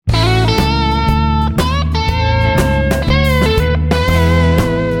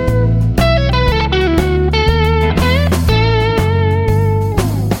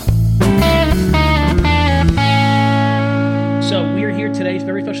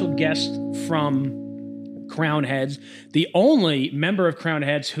special guest from Crowned Heads, the only member of Crowned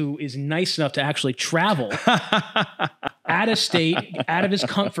Heads who is nice enough to actually travel out of state, out of his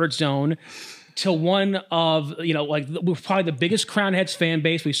comfort zone, to one of, we're probably the biggest Crowned Heads fan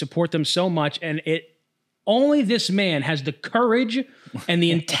base. We support them so much, and only this man has the courage and the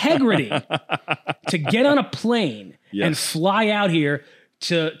integrity to get on a plane and fly out here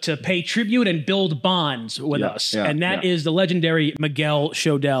to pay tribute and build bonds with us. And that is the legendary Miguel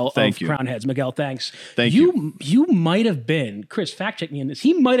Shodell of Crowned Heads. Miguel, thanks. Thank you. You might have been, Chris, fact check me in this.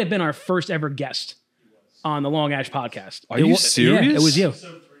 He might have been our first ever guest on the Long Ash podcast. Are you serious? Yeah, it was you.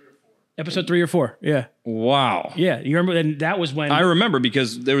 Episode 3 or 4. Yeah. Wow. Yeah. You remember? And that was when I remember,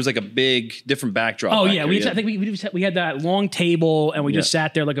 because there was like a big different backdrop. Oh yeah. I think we had that long table and we just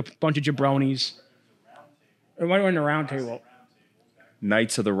sat there like a bunch of jabronis. Or why were we in a round table?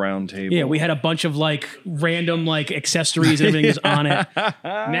 Knights of the Round Table. Yeah, we had a bunch of like random like accessories and everything was on it.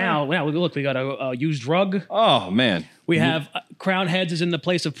 Now look, we got a used rug. Oh man, we have Crowned Heads is in the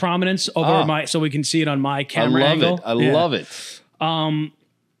place of prominence over so we can see it on my camera angle. I love it.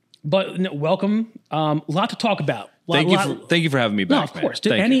 But welcome. A lot to talk about. Thank you for having me back. No, of course.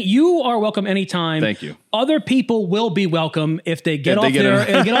 You are welcome anytime. Thank you. Other people will be welcome if they get off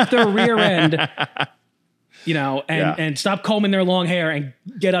their rear end. And stop combing their long hair and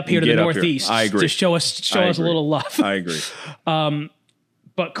get up here to the Northeast. I agree. To show us a little love. I agree.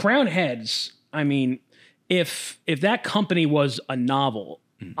 But Crowned Heads, I mean, if that company was a novel,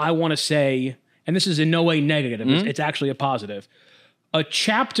 I want to say, and this is in no way negative, it's actually a positive. A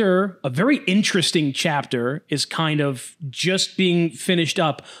very interesting chapter is kind of just being finished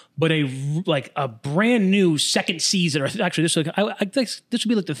up, but a brand new second season, or actually this would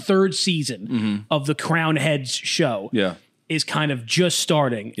be like the third season of the Crowned Heads show. Yeah. Is kind of just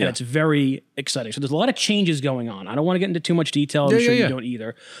starting, and it's very exciting. So there's a lot of changes going on. I don't want to get into too much detail. I'm sure you don't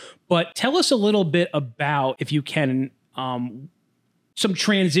either. But tell us a little bit about, if you can, some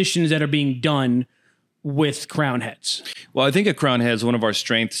transitions that are being done with Crowned Heads. Well, I think at Crowned Heads, one of our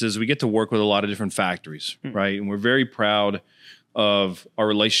strengths is we get to work with a lot of different factories, right? And we're very proud of our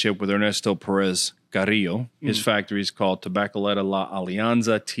relationship with Ernesto Perez Carrillo. His factory is called Tabacalera La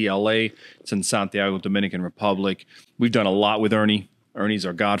Alianza, TLA. It's in Santiago, Dominican Republic. We've done a lot with Ernie. Ernie's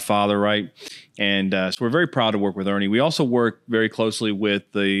our godfather, right? And so we're very proud to work with Ernie. We also work very closely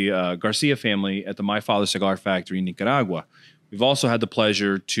with the Garcia family at the My Father Cigar Factory in Nicaragua. We've also had the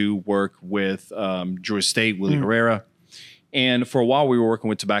pleasure to work with Drew Estate, Willie Herrera. And for a while, we were working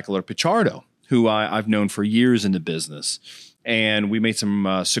with Tabacalera Pichardo, who I've known for years in the business. And we made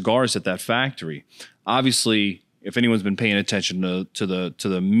some cigars at that factory. Obviously, if anyone's been paying attention to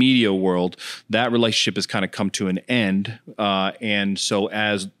the media world, that relationship has kind of come to an end. And so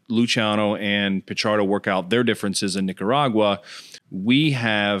as Luciano and Pichardo work out their differences in Nicaragua, we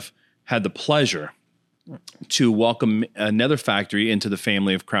have had the pleasure to welcome another factory into the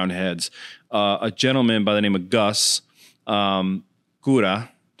family of Crowned Heads, a gentleman by the name of Gus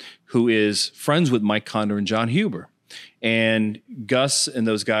Cura, who is friends with Mike Condor and John Huber. And Gus and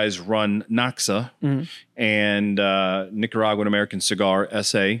those guys run Naxa and Nicaraguan American Cigar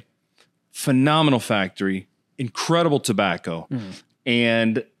SA. Phenomenal factory, incredible tobacco.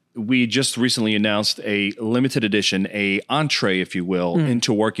 And we just recently announced a limited edition, a entree, if you will,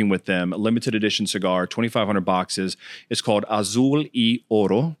 into working with them. A limited edition cigar, 2,500 boxes. It's called Azul y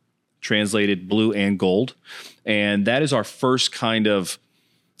Oro, translated blue and gold. And that is our first kind of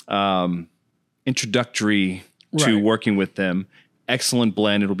introductory to working with them. Excellent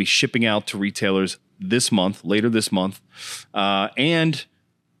blend. It'll be shipping out to retailers later this month. And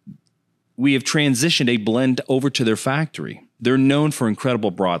we have transitioned a blend over to their factory. They're known for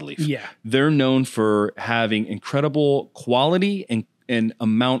incredible broadleaf. Yeah. They're known for having incredible quality and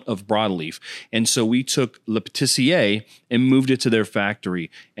amount of broadleaf. And so we took Le Patissier and moved it to their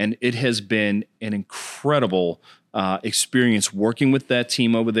factory. And it has been an incredible experience working with that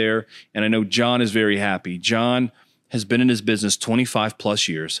team over there. And I know John is very happy. John has been in his business 25 plus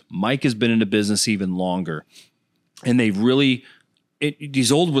years. Mike has been in the business even longer. And they really,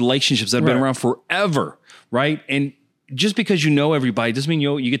 these old relationships that have been around forever, right? And just because you know everybody doesn't mean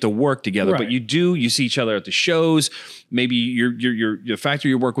you get to work together, but you see each other at the shows. Maybe your factory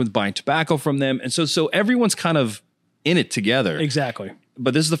you're working with buying tobacco from them. And so everyone's kind of in it together. Exactly.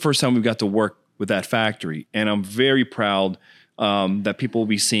 But this is the first time we've got to work with that factory. And I'm very proud that people will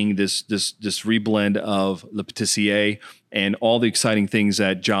be seeing this reblend of Le Patissier and all the exciting things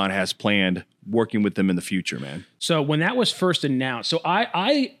that John has planned working with them in the future, man. So when that was first announced, so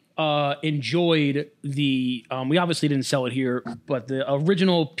I enjoyed the, we obviously didn't sell it here, but the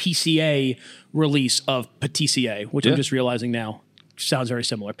original PCA release of Patissier, which I'm just realizing now sounds very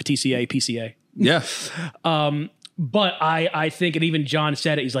similar. PTCA, PCA. Yeah. But I think, and even John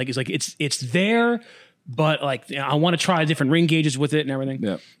said it, he's like, it's there, but like, I want to try different ring gauges with it and everything.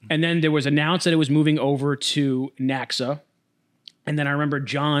 Yeah. And then there was announced that it was moving over to NACSA. And then I remember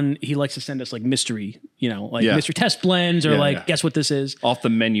John, he likes to send us like mystery, mystery test blends or guess what this is? Off the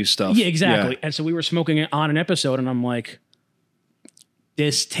menu stuff. Yeah, exactly. Yeah. And so we were smoking it on an episode and I'm like,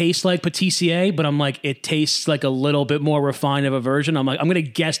 this tastes like PTCA, but I'm like, it tastes like a little bit more refined of a version. I'm like, I'm going to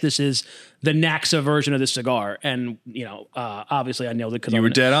guess this is the NACSA version of this cigar. And, obviously I nailed it because you were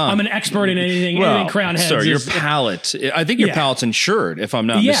dead on. I'm an expert in anything Crown Heads. Sir, your palate. I think your palate's insured, if I'm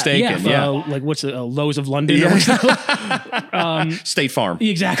not mistaken. Yeah. Like what's the Lowe's of London? Yeah. State Farm.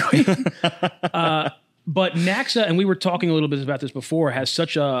 Exactly. But NACSA, and we were talking a little bit about this before, has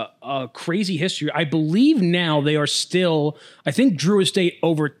such a crazy history. I believe now they are still, I think Drew Estate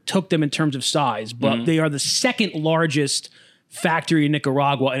overtook them in terms of size, but they are the second largest factory in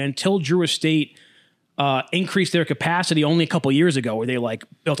Nicaragua. And until Drew Estate increased their capacity only a couple years ago, where they like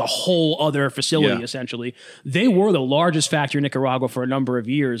built a whole other facility, essentially, they were the largest factory in Nicaragua for a number of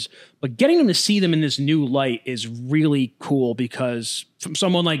years. But getting them to see them in this new light is really cool because from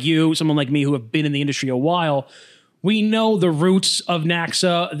someone like you, someone like me who have been in the industry a while, we know the roots of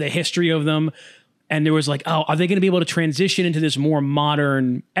NACSA, the history of them. And there was like, oh, are they going to be able to transition into this more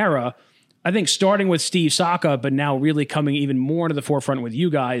modern era? I think starting with Steve Saka, but now really coming even more to the forefront with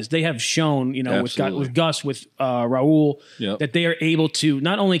you guys, they have shown, with Gus, with Raul, that they are able to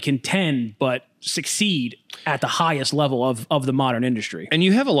not only contend, but succeed at the highest level of the modern industry. And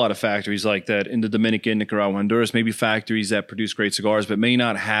you have a lot of factories like that in the Dominican, Nicaragua, Honduras, maybe factories that produce great cigars, but may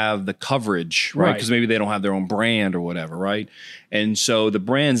not have the coverage, right? Because maybe they don't have their own brand or whatever, right? And so the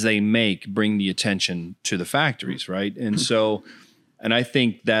brands they make bring the attention to the factories, right? And so... And I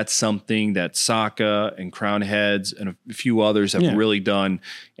think that's something that Saka and Crown Heads and a few others have really done.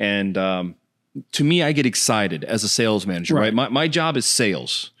 And to me, I get excited as a sales manager, right? My job is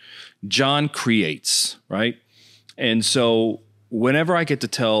sales. John creates, right? And so whenever I get to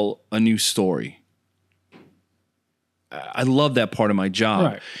tell a new story, I love that part of my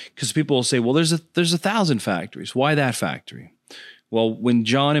job because people will say, well, there's 1,000 factories. Why that factory? Well, when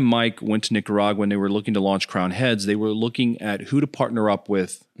John and Mike went to Nicaragua and they were looking to launch Crown Heads, they were looking at who to partner up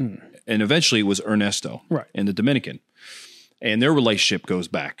with. And eventually it was Ernesto in the Dominican. And their relationship goes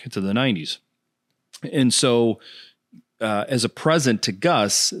back to the 90s. And so as a present to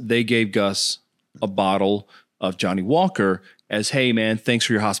Gus, they gave Gus a bottle of Johnny Walker as, hey, man, thanks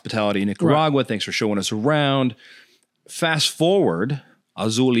for your hospitality in Nicaragua. Thanks for showing us around. Fast forward,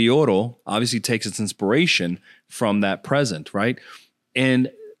 Azul y Oro obviously takes its inspiration from that present, right?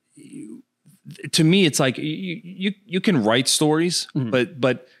 And to me, it's like you can write stories,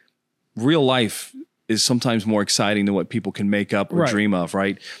 but real life is sometimes more exciting than what people can make up or dream of,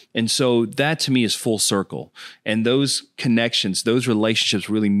 right? And so that to me is full circle. And those connections, those relationships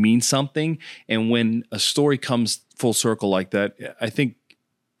really mean something. And when a story comes full circle like that, I think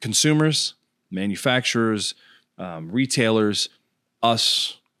consumers, manufacturers, retailers,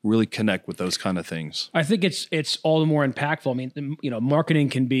 us really connect with those kind of things. I think it's all the more impactful. I mean, marketing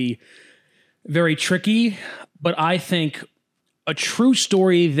can be very tricky, but I think a true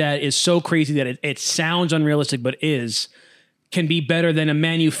story that is so crazy that it sounds unrealistic, but can be better than a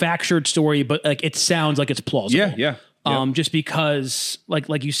manufactured story, but like it sounds like it's plausible. Yeah. Just because,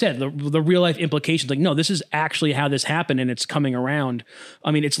 like you said, the real life implications. Like, no, this is actually how this happened, and it's coming around.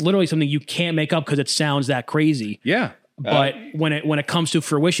 I mean, it's literally something you can't make up because it sounds that crazy. Yeah. But when it comes to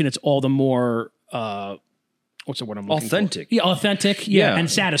fruition, it's all the more what's the word I'm looking authentic. For? Yeah, authentic. Yeah, and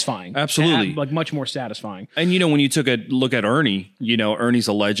satisfying. Absolutely, like much more satisfying. And when you took a look at Ernie, Ernie's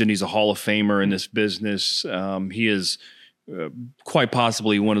a legend. He's a Hall of Famer in this business. He is quite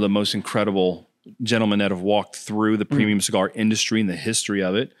possibly one of the most incredible gentlemen that have walked through the premium cigar industry and the history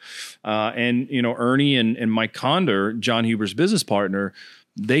of it. And Ernie and Mike Conder, John Huber's business partner,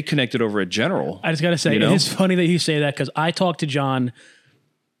 they connected over at General. I just got to say, it's funny that you say that because I talked to John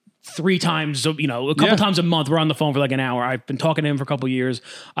 3 times, a couple times a month. We're on the phone for like an hour. I've been talking to him for a couple of years.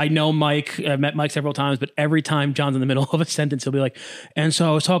 I know Mike. I've met Mike several times, but every time John's in the middle of a sentence, he'll be like, and so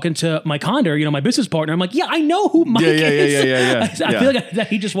I was talking to Mike Conder, my business partner. I'm like, yeah, I know who Mike is. Yeah. I feel like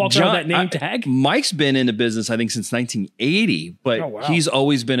he just walks around with that name tag. Mike's been in the business, I think, since 1980, but he's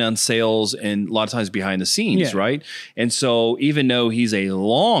always been on sales and a lot of times behind the scenes, right? And so even though he's a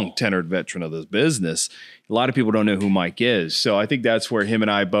long tenured veteran of this business, a lot of people don't know who Mike is. So I think that's where him and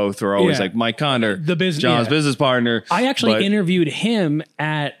I both are always like Mike Conder, John's business partner. I actually interviewed him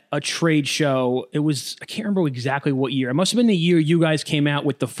at a trade show. It was, I can't remember exactly what year. It must have been the year you guys came out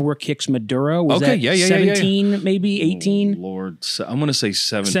with the 4 Kicks Maduro. Was that 17, maybe 18? Oh, Lord, I'm going to say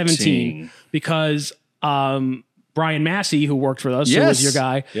 17. 17. Because Brian Massey, who worked for us, who was your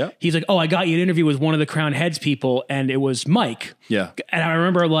guy, he's like, oh, I got you an interview with one of the Crown Heads people, and it was Mike. Yeah. And I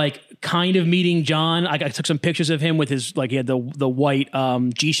remember like kind of meeting John. I took some pictures of him with his, like he had the white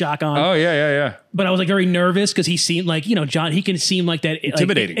G-Shock on. Oh, yeah. But I was like very nervous because he seemed like, John, he can seem like that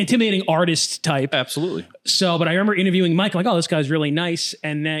intimidating artist type. Absolutely. So, but I remember interviewing Mike. I'm like, oh, this guy's really nice.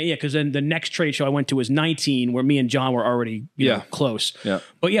 And because then the next trade show I went to was 19, where me and John were already you know, close. Yeah.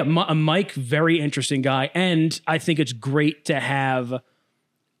 But yeah, Mike, very interesting guy. And I think it's great to have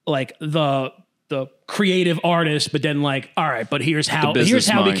like the creative artist, but then like, all right, but here's how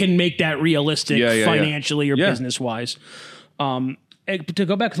we can make that realistic financially or business wise. To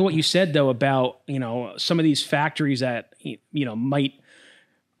go back to what you said though about, some of these factories that, might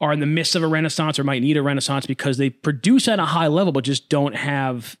are in the midst of a renaissance or might need a renaissance because they produce at a high level, but just don't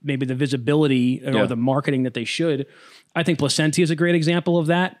have maybe the visibility or the marketing that they should. I think Plasencia is a great example of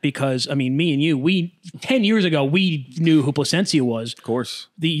that because, I mean, me and you, 10 years ago, we knew who Plasencia was. Of course.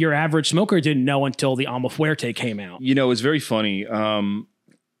 Your average smoker didn't know until the Alma Fuerte came out. It's very funny.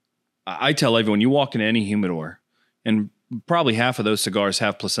 I tell everyone, you walk into any humidor and probably half of those cigars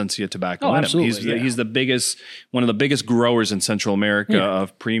have Plasencia tobacco in them. Absolutely, he's the biggest, one of the biggest growers in Central America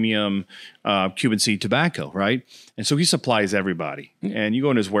of premium Cuban seed tobacco, right? And so he supplies everybody. And you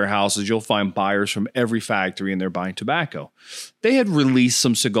go in his warehouses, you'll find buyers from every factory, and they're buying tobacco. They had released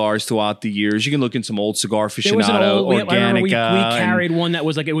some cigars throughout the years. You can look in some old Cigar Aficionado, Organica. We carried one that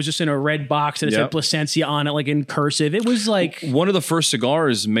was like, it was just in a red box and it said Plasencia on it, like in cursive. It was like one of the first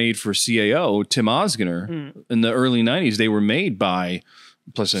cigars made for CAO, Tim Osgener, in the early 90s. They were made by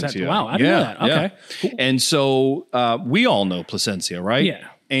Plasencia. Wow, I didn't know that. Okay. Cool. And so we all know Plasencia, right? Yeah.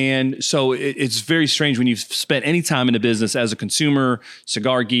 And so it's very strange when you've spent any time in the business as a consumer,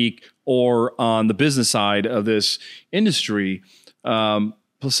 cigar geek, or on the business side of this industry.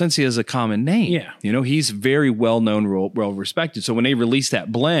 Plasencia is a common name. Yeah. He's very well-known, well respected. So when they released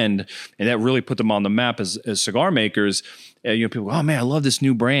that blend, and that really put them on the map as cigar makers, people go, oh man, I love this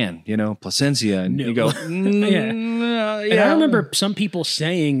new brand, Plasencia. And you go, And I remember some people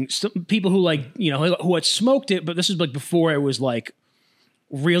saying, some people who who had smoked it, but this is like before it was like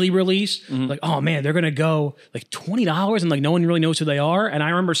really released, like, oh man, they're going to go like $20 and like no one really knows who they are. And I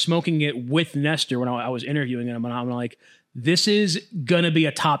remember smoking it with Nestor when I was interviewing him, and I'm like, this is going to be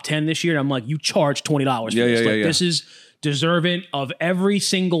a top 10 this year. And I'm like, you charge $20 for this. This is deserving of every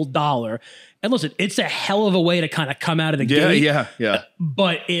single dollar. And listen, it's a hell of a way to kind of come out of the gate. Yeah.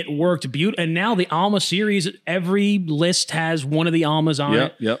 But it worked beautifully. And now the Alma series, every list has one of the Almas on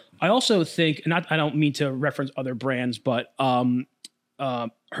it. Yep. I also think, and I don't mean to reference other brands, but Michael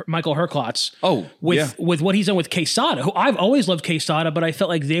Herklotz. With what he's done with Quesada, who I've always loved Quesada, but I felt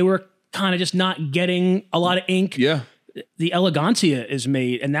like they were kind of just not getting a lot of ink. Yeah. The Elegancia is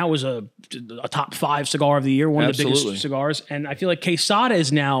made, and that was a top 5 cigar of the year, one of the biggest cigars. And I feel like Quesada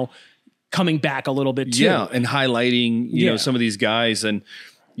is now coming back a little bit too. Yeah, and highlighting, you know, some of these guys. And,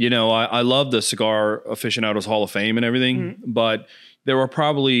 I love the Cigar Aficionados Hall of Fame and everything, but there are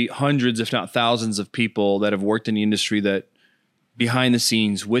probably hundreds, if not thousands of people that have worked in the industry that behind the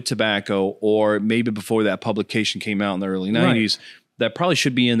scenes with tobacco, or maybe before that publication came out in the early 90s, that probably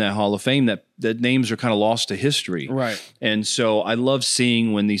should be in that Hall of Fame, that names are kind of lost to history. Right. And so I love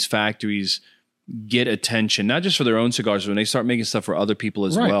seeing when these factories get attention, not just for their own cigars, but when they start making stuff for other people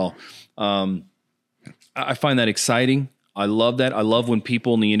as well. I find that exciting. I love that. I love when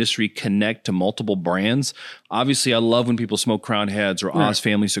people in the industry connect to multiple brands. Obviously, I love when people smoke Crown Heads or Oz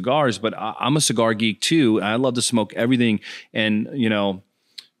Family cigars, but I'm a cigar geek too. And I love to smoke everything. And,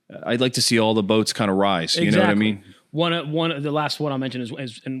 I'd like to see all the boats kind of rise. You know what I mean? The last one I'll mention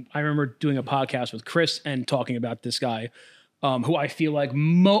is, and I remember doing a podcast with Chris and talking about this guy, who I feel like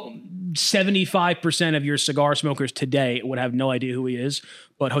 75% of your cigar smokers today would have no idea who he is,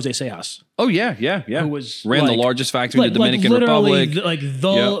 but Jose Sejas. Oh yeah. Who ran the largest factory in the Dominican Republic.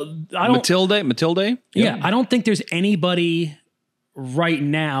 Matilde. Yeah. I don't think there's anybody right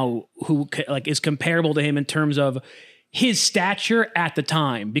now who is comparable to him in terms of his stature at the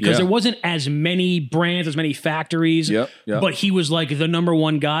time, because there wasn't as many brands, as many factories, but he was like the number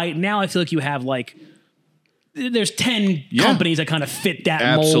one guy. Now I feel like you have like there's 10 companies that kind of fit that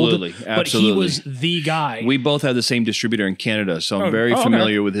Absolutely. mold, but he was the guy. We both have the same distributor in Canada, so I'm very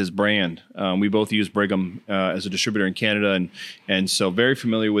familiar with his brand. We both use Brigham as a distributor in Canada, and so very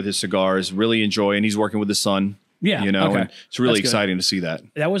familiar with his cigars. Really enjoy, and he's working with his son. Yeah, you know, and it's really exciting to see that.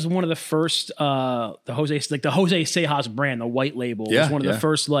 That was one of the first, the Jose Sejas brand, the white label, was one of the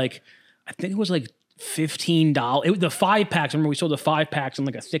first. Like, I think it was like $15. The 5-packs. I remember we sold the 5-packs in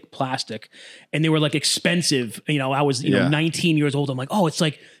like a thick plastic, and they were like expensive. You know, I was 19 years old. I'm like, oh, it's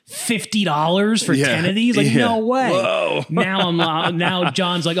like $50 for 10 of these. Like, no way. Whoa. Now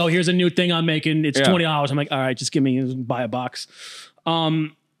John's like, oh, here's a new thing I'm making. It's $20. I'm like, all right, just buy a box.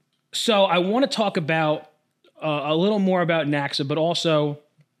 So I want to talk about a little more about Naxa, but also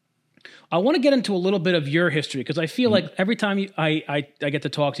I want to get into a little bit of your history, because I feel like every time I get to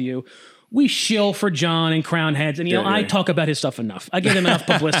talk to you, we shill for John and Crown Heads, and I talk about his stuff enough. I give him enough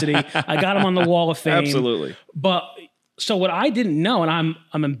publicity. I got him on the Wall of Fame. Absolutely. But so what I didn't know, and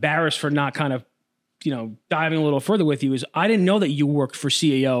I'm embarrassed for not kind of diving a little further with you, is I didn't know that you worked for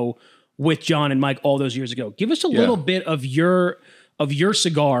CAO with John and Mike all those years ago. Give us a little bit of your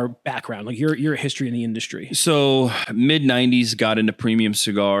cigar background, like your history in the industry. So mid 90s, got into premium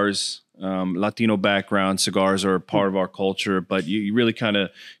cigars. Latino background, cigars are part of our culture, but you really kind of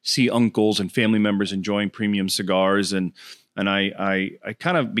see uncles and family members enjoying premium cigars, and I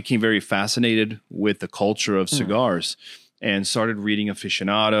kind of became very fascinated with the culture of cigars, and started reading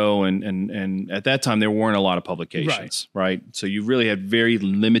Aficionado, and at that time there weren't a lot of publications, right? So you really had very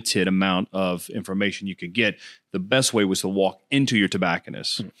limited amount of information you could get. The best way was to walk into your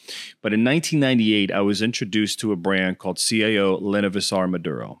tobacconist. But in 1998, I was introduced to a brand called CAO Linavisar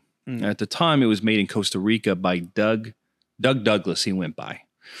Maduro. At the time, it was made in Costa Rica by Doug Douglas. He went by,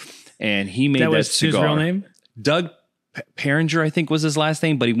 and he made that cigar. His real name? Doug Peringer, I think, was his last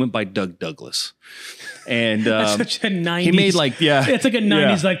name, but he went by Doug Douglas. And that's such a 90s. He made it's like a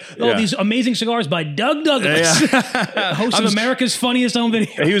 90s, these amazing cigars by Doug Douglas, host of America's Funniest Home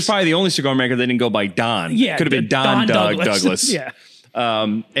Video. He was probably the only cigar maker that didn't go by Don. Yeah, could have been Don Douglas. Yeah.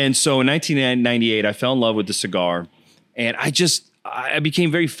 And so in 1998, I fell in love with the cigar, and I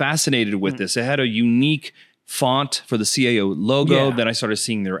became very fascinated with this. It had a unique font for the CAO logo. Yeah. Then I started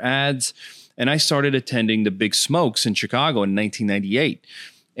seeing their ads, and I started attending the Big Smokes in Chicago in 1998.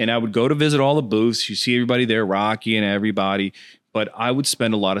 And I would go to visit all the booths. You see everybody there, Rocky and everybody, but I would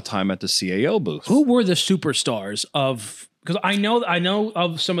spend a lot of time at the CAO booth. Who were the superstars of? Because I know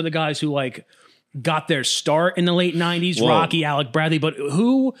of some of the guys who got their start in the late 90s, Rocky, Alec Bradley, but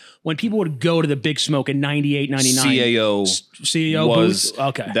who, when people would go to the Big Smoke in 98, 99? CAO was, booth?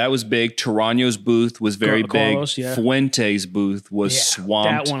 Okay. That was big. Toraño's booth was very Carlos, big. Fuente's booth was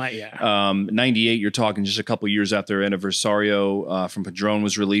swamped. That one, 98, you're talking just a couple years after Aniversario from Padron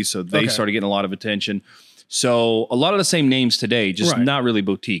was released, so they started getting a lot of attention. So a lot of the same names today, just not really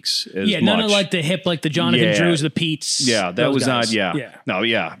boutiques as much. None of like the hip, like the Jonathan Drews, the Pete's. Yeah, that was guys.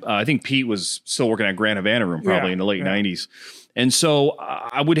 I think Pete was still working at Grand Havana Room probably in the late 90s. And so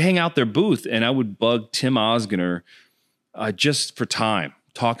I would hang out their booth, and I would bug Tim Osgener just for time,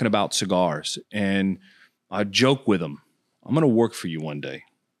 talking about cigars. And I'd joke with him, I'm going to work for you one day.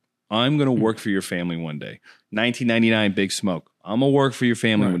 I'm going to work for your family one day. 1999 Big Smoke. I'm going to work for your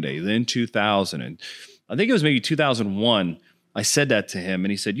family one day. Then 2000, and I think it was maybe 2001, I said that to him,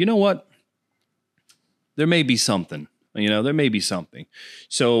 and he said, you know what? There may be something. There may be something.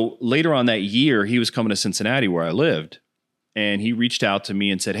 So later on that year, he was coming to Cincinnati where I lived, and he reached out to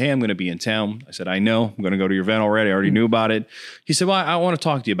me and said, hey, I'm going to be in town. I said, I know. I'm going to go to your event already. I already knew about it. He said, well, I want to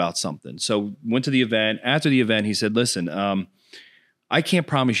talk to you about something. So went to the event. After the event, he said, listen, I can't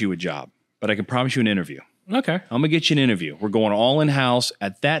promise you a job, but I can promise you an interview. Okay. I'm going to get you an interview. We're going all in-house.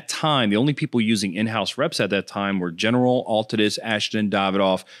 At that time, the only people using in-house reps at that time were General, Altadis, Ashton,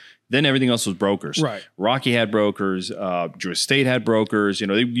 Davidoff. Then everything else was brokers. Right. Rocky had brokers. Drew Estate had brokers. They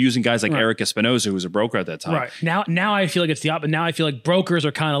were using guys like Eric Espinoza, who was a broker at that time. Right. Now I feel like it's the opposite. Now I feel like brokers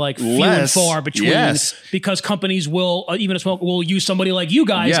are kind of like few and far between because companies will, even a smoke, will use somebody like you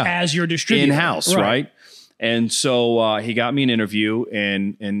guys as your distributor. In-house, right? And so he got me an interview,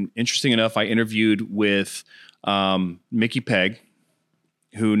 and interesting enough, I interviewed with Mickey Pegg,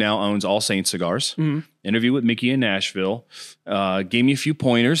 who now owns All Saints Cigars. Interviewed with Mickey in Nashville, gave me a few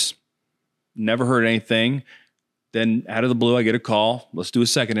pointers, never heard anything. Then out of the blue, I get a call. Let's do a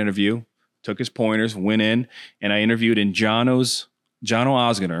second interview. Took his pointers, went in, and I interviewed in Jono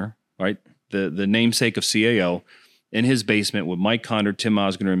Osgener, right, the namesake of CAO, in his basement with Mike Condor, Tim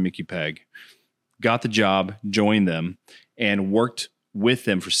Osgener, and Mickey Pegg. Got the job, joined them, and worked with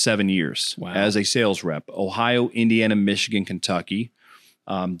them for 7 years as a sales rep. Ohio, Indiana, Michigan, Kentucky.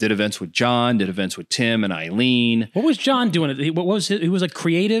 Did events with John, did events with Tim and Eileen. What was John doing? What was it? He was like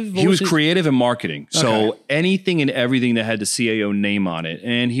creative? He was creative and marketing. So anything and everything that had the CAO name on it.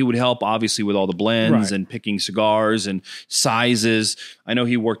 And he would help obviously with all the blends and picking cigars and sizes. I know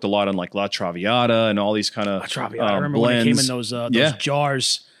he worked a lot on like La Traviata and all these kind of I remember blends. when it came in those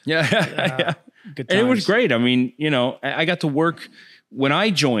jars. Yeah. Good And it was times. great. I mean, I got to work when I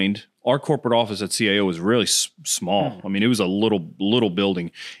joined. Our corporate office at CAO was really small. I mean, it was a little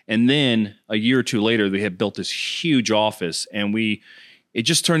building. And then a year or two later, they had built this huge office, and it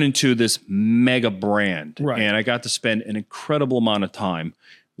just turned into this mega brand. Right. And I got to spend an incredible amount of time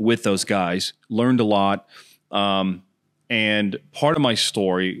with those guys, learned a lot. And part of my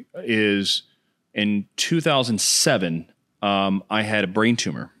story is in 2007, I had a brain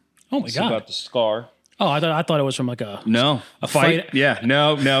tumor. Oh my God. About the scar. Oh, I thought it was from like a fight. Yeah,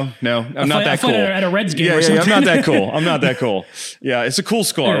 no. I'm not that cool. At a Reds game Yeah, or something. I'm not that cool. Yeah, it's a cool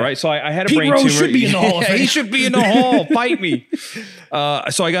scar, right? So I had a Pete brain Rose tumor. should be in the Hall of Fame. He should be in the Hall. Fight me.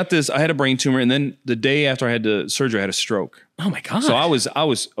 So I got this. I had a brain tumor, and then the day after I had the surgery, I had a stroke. Oh my God. So I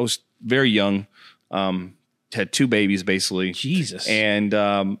was very young. Had two babies basically. Jesus.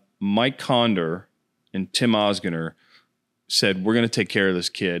 And Mike Condor and Tim Osgener said, "We're going to take care of this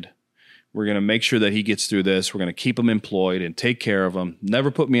kid. We're going to make sure that he gets through this. We're going to keep him employed and take care of him.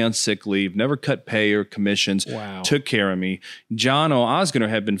 Never put me on sick leave, never cut pay or commissions. Wow. Took care of me." John Osgener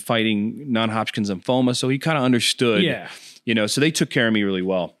had been fighting non-Hodgkin's lymphoma, so he kind of understood, so they took care of me really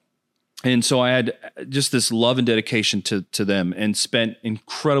well. And so I had just this love and dedication to them, and spent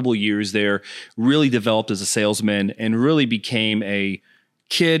incredible years there, really developed as a salesman, and really became a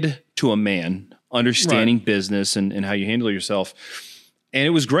kid to a man, understanding business and how you handle yourself. And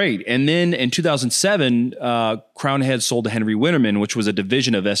it was great. And then in 2007, Crown Heads sold to Henry Winterman, which was a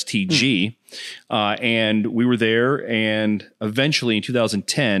division of STG. And we were there. And eventually in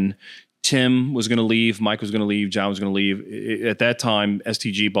 2010, Tim was going to leave, Mike was going to leave, John was going to leave. At that time,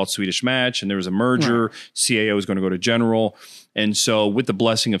 STG bought Swedish Match, and there was a merger. Right. CAO was going to go to General. And so with the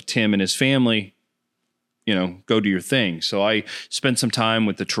blessing of Tim and his family, go do your thing. So I spent some time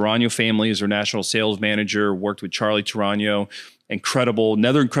with the Tarano family as their national sales manager, worked with Charlie Tarano.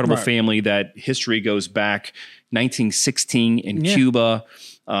 Another incredible family that history goes back 1916 in Cuba.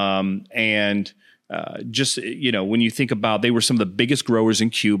 Just, when you think about, they were some of the biggest growers in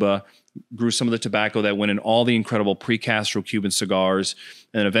Cuba, grew some of the tobacco that went in all the incredible pre-Castro Cuban cigars,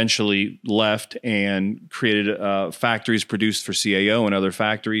 and eventually left and created factories produced for CAO and other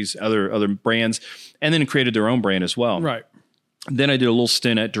factories, other brands, and then created their own brand as well. Right. Then I did a little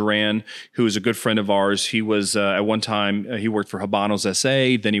stint at Duran, who was a good friend of ours. He was, at one time, he worked for Habanos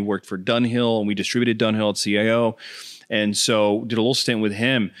SA, then he worked for Dunhill, and we distributed Dunhill at CAO. And so did a little stint with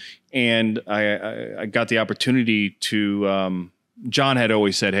him. And I got the opportunity to, John had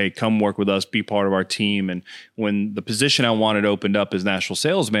always said, "Hey, come work with us, be part of our team." And when the position I wanted opened up as national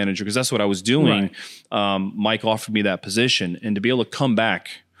sales manager, because that's what I was doing, Mike offered me that position. And to be able to come back,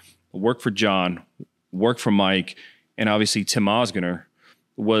 work for John, work for Mike, and obviously Tim Osgener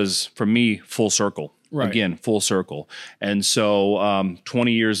was, for me, full circle. Right. Again, full circle. And so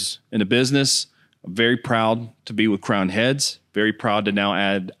 20 years in the business, I'm very proud to be with Crown Heads, very proud to now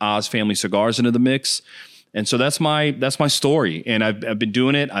add Oz Family Cigars into the mix. And so that's my story. And I've been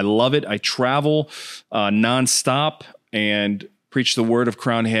doing it. I love it. I travel nonstop and preach the word of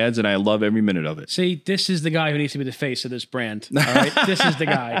Crown Heads, and I love every minute of it. See, this is the guy who needs to be the face of this brand. All right, this is the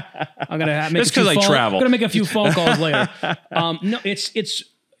guy. I'm gonna make. Just because I travel, I'm gonna make a few phone calls later. No, it's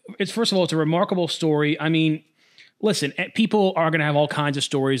first of all, it's a remarkable story. I mean, listen, people are gonna have all kinds of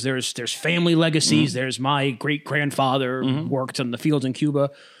stories. There's family legacies. There's my great grandfather worked on the fields in Cuba,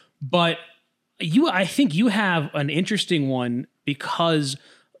 but I think you have an interesting one because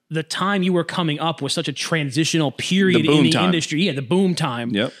the time you were coming up was such a transitional period in the industry. Yeah, the boom time.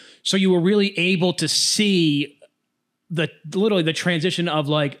 Yep. So you were really able to see literally the transition of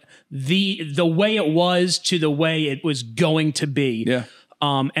like the way it was to the way it was going to be. Yeah.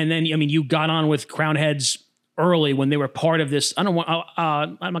 And then, I mean, you got on with Crown Heads early when they were part of this, I'm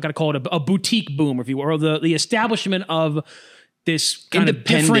not going to call it a boutique boom, if you will, or the establishment of this kind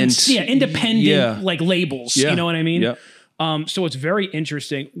independent, of independent like labels. Yeah. You know what I mean? Yeah. So it's very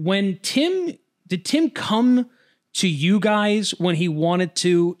interesting. Did Tim come to you guys when he wanted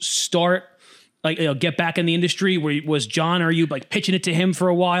to start, like, get back in the industry? Was John, are you like pitching it to him for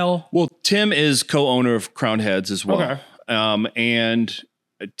a while? Well, Tim is co-owner of Crown Heads as well. Okay. And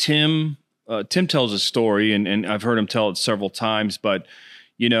Tim tells a story, and I've heard him tell it several times, but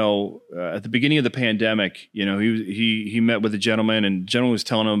at the beginning of the pandemic, he met with a gentleman, and the gentleman was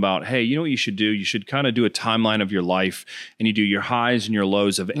telling him about, hey, you know what you should do? You should kind of do a timeline of your life, and you do your highs and your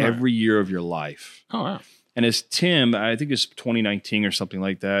lows of every year of your life. Oh, wow. And as Tim, I think it's 2019 or something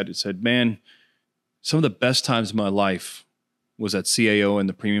like that, it said, man, some of the best times of my life was at CAO in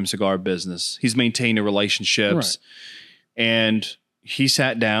the premium cigar business. He's maintained the relationships. Right. And he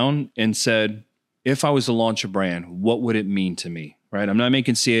sat down and said, if I was to launch a brand, what would it mean to me? Right? I'm not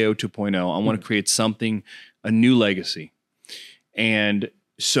making CAO 2.0. I want to create something, a new legacy. And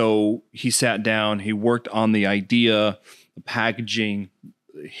so he sat down, he worked on the idea, the packaging,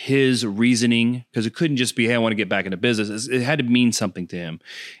 his reasoning, because it couldn't just be, hey, I want to get back into business. It had to mean something to him.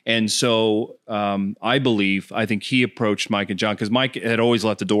 And so I think he approached Mike and John, because Mike had always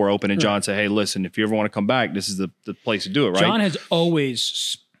left the door open, and John said, hey, listen, if you ever want to come back, this is the place to do it, right? John has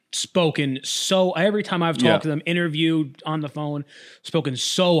always spoken every time I've talked to them, interviewed on the phone, spoken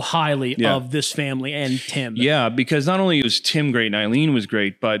so highly of this family and Tim. Yeah, because not only was Tim great and Eileen was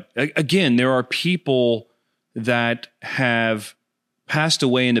great, but again, there are people that have passed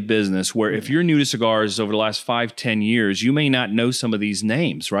away in the business where if you're new to cigars over the last 5-10 years, you may not know some of these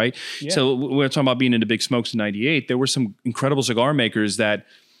names, right? Yeah. So we're talking about being into Big Smokes in 98. There were some incredible cigar makers that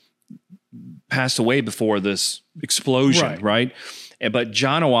passed away before this explosion, right? But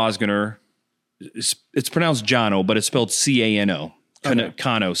Jono Osgener, it's pronounced Jono, but it's spelled C-A-N-O.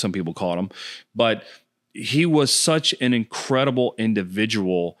 Cano, some people call him. But he was such an incredible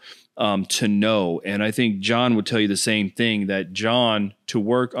individual to know. And I think John would tell you the same thing, that John, to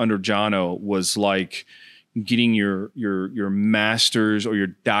work under Jono was like getting your master's or your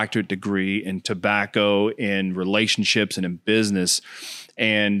doctorate degree in tobacco and relationships and in business.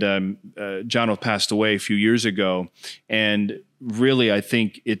 And Jono passed away a few years ago. And really, I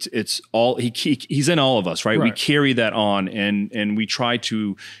think it's all he's in all of us, right? We carry that on, and we try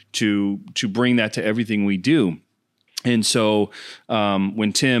to bring that to everything we do. And so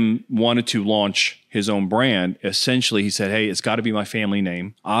when Tim wanted to launch his own brand, essentially he said, hey, it's got to be my family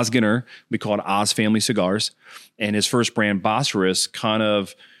name. Osgener, we call it Oz Family Cigars. And his first brand, Bosphorus, kind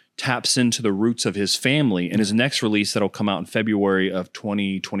of taps into the roots of his family. And his next release that'll come out in February of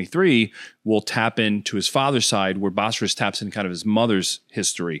 2023 will tap into his father's side, where Bosphorus taps into kind of his mother's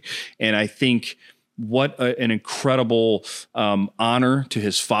history. And I think what an incredible honor to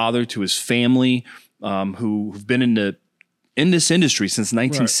his father, to his family, who've been in this industry since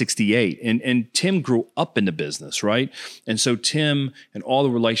 1968. And Tim grew up in the business, right? And so Tim and all the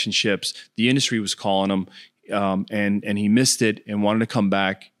relationships, the industry was calling him, and he missed it and wanted to come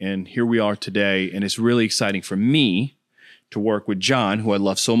back. And here we are today. And it's really exciting for me to work with John, who I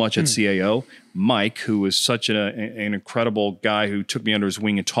love so much at CAO, Mike, who was such an incredible guy who took me under his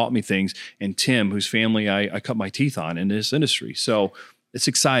wing and taught me things, and Tim, whose family I cut my teeth on in this industry. So it's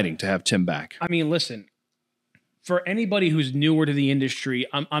exciting to have Tim back. I mean, listen, for anybody who's newer to the industry,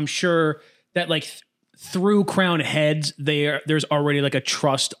 I'm sure that through Crown Heads, there's already like a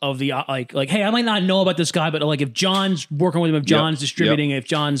trust of the like, hey, I might not know about this guy, but like if John's working with him, if John's distributing, if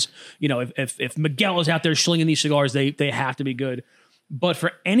John's, if Miguel is out there slinging these cigars, they have to be good. But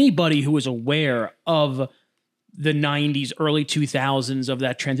for anybody who is aware of the 90s, early 2000s, of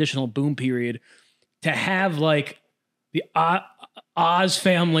that transitional boom period, to have like the Oz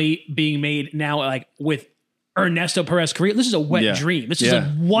Family being made now, like with Ernesto Perez Carrillo, this is a wet dream. This is like,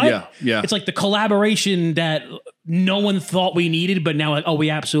 what? Yeah. It's like the collaboration that no one thought we needed, but now, like, oh, we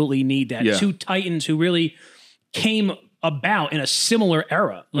absolutely need that. Yeah. Two titans who really came about in a similar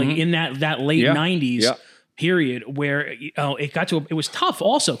era, like in that late 90s period, where it was tough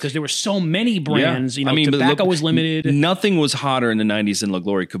also because there were so many brands. Tobacco was limited. Nothing was hotter in the 90s than La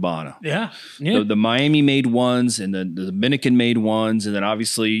Gloria Cubana. The Miami made ones, and the Dominican made ones, and then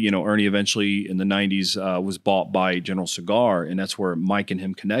obviously Ernie eventually in the 90s was bought by General Cigar, and that's where Mike and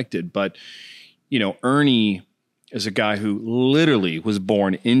him connected. But Ernie is a guy who literally was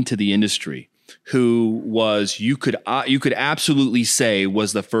born into the industry, who was you could absolutely say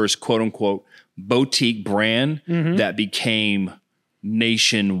was the first quote unquote boutique brand that became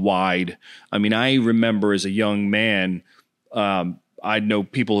nationwide. I mean, I remember as a young man, I know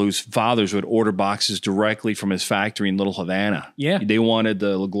people whose fathers would order boxes directly from his factory in Little Havana. Yeah, they wanted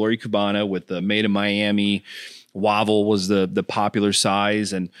the La Gloria Cubana with the made in Miami. Wavel was the popular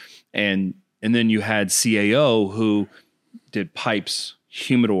size, and then you had CAO, who did pipes,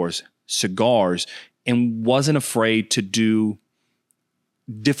 humidors, cigars, and wasn't afraid to do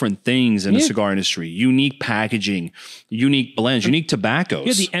different things in the cigar industry, unique packaging, unique blends, unique tobaccos.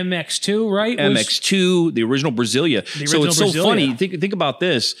 Yeah, the MX2, right? MX2, the original Brasilia. So it's so funny. Think about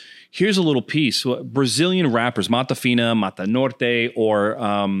this. Here's a little piece. Brazilian wrappers, Mata Fina, Mata Norte, or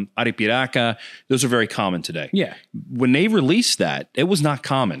Arapiraca, those are very common today. Yeah. When they released that, it was not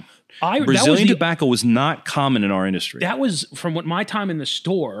common. Brazilian tobacco was not common in our industry. That was from what my time in the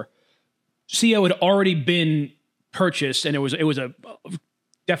store. CO had already been purchased, and it was a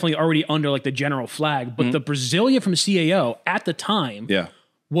definitely already under like the general flag. But the Brasilia from CAO at the time,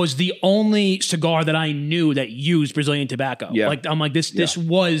 was the only cigar that I knew that used Brazilian tobacco. Yeah. Like I'm like this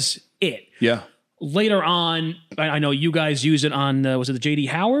was it. Yeah. Later on, I know you guys use it on was it the JD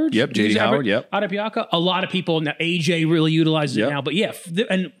Howard? Yep, JD Howard. Yep. Arapiraca. A lot of people now. AJ really utilizes it now, but yeah,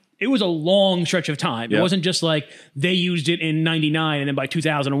 and it was a long stretch of time. It wasn't just like they used it in '99 and then by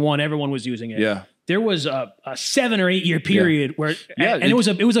 2001 everyone was using it. Yeah. There was a 7 or 8 year period where it was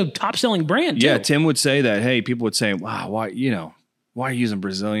a top selling brand too. Yeah, Tim would say that. Hey, people would say, "Wow, why are you using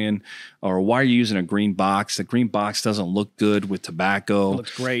Brazilian, or why are you using a green box? The green box doesn't look good with tobacco. It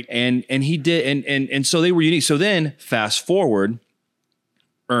looks great." And he did, and so they were unique. So then fast forward,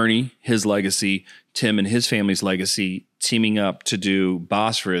 Ernie, his legacy, Tim and his family's legacy, teaming up to do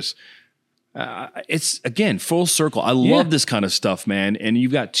Bosphorus. It's again full circle. I love this kind of stuff, man. And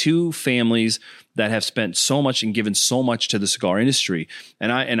you've got two families that have spent so much and given so much to the cigar industry.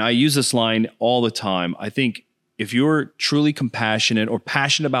 And I use this line all the time. I think if you're truly compassionate or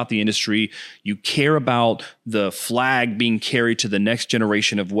passionate about the industry, you care about the flag being carried to the next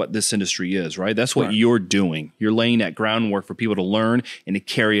generation of what this industry is, right? That's what you're doing. You're laying that groundwork for people to learn and to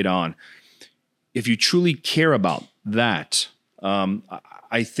carry it on. If you truly care about that,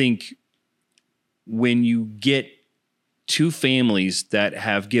 I think when you get two families that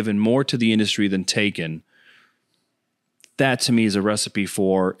have given more to the industry than taken, that to me is a recipe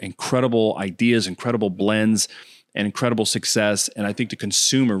for incredible ideas, incredible blends, and incredible success. And I think the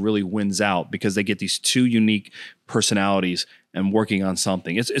consumer really wins out because they get these two unique personalities and working on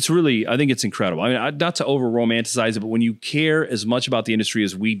something. It's really, I think it's incredible. I mean, not to over romanticize it, but when you care as much about the industry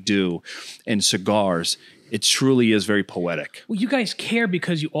as we do in cigars, it truly is very poetic. Well, you guys care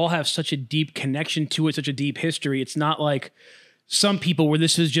because you all have such a deep connection to it, such a deep history. It's not like some people where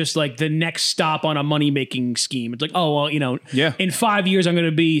this is just like the next stop on a money-making scheme. It's like, oh, well, in 5 years, I'm going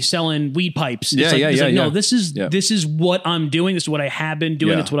to be selling weed pipes. No, this is what I'm doing. This is what I have been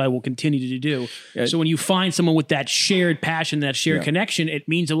doing. It's what I will continue to do. Yeah. So when you find someone with that shared passion, that shared connection, it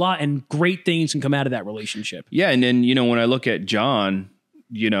means a lot, and great things can come out of that relationship. Yeah, and then, when I look at John,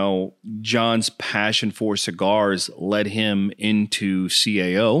 John's passion for cigars led him into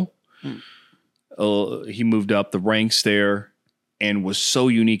CAO. He moved up the ranks there and was so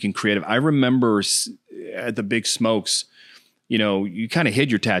unique and creative. I remember at the Big Smokes, you kind of hid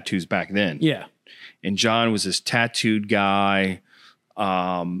your tattoos back then. Yeah. And John was this tattooed guy,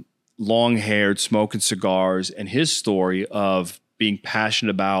 long-haired, smoking cigars, and his story of being passionate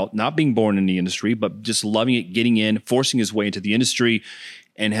about not being born in the industry, but just loving it, getting in, forcing his way into the industry,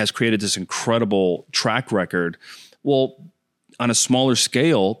 and has created this incredible track record. Well, on a smaller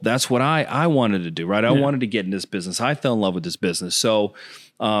scale, that's what I wanted to do, right? I wanted to get in this business. I fell in love with this business. So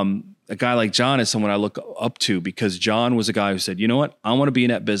a guy like John is someone I look up to because John was a guy who said, you know what? I want to be in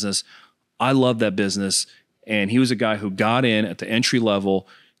that business. I love that business. And he was a guy who got in at the entry level,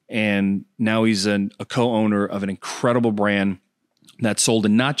 and now he's a co-owner of an incredible brand that's sold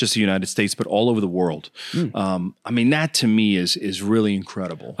in not just the United States, but all over the world. I mean, that to me is really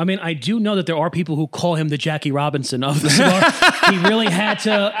incredible. I mean, I do know that there are people who call him the Jackie Robinson of the cigar. He really had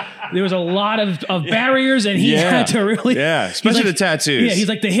to, there was a lot of barriers, and he had to really. Yeah, especially the tattoos. Yeah, he's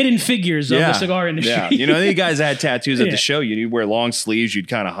like the hidden figures of the cigar industry. Yeah, you guys had tattoos at the show. You'd wear long sleeves, you'd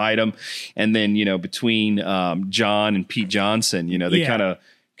kind of hide them. And then, between John and Pete Johnson, they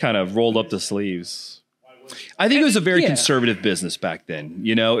kind of rolled up the sleeves. I think it was a very conservative business back then.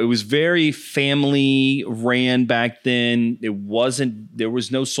 It was very family ran back then. There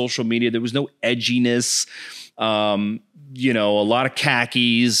was no social media. There was no edginess. A lot of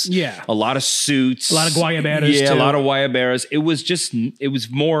khakis. Yeah. A lot of suits. A lot of guayaberas. Yeah, a lot of guayaberas. It was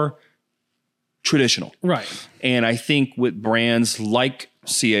more traditional. Right. And I think with brands like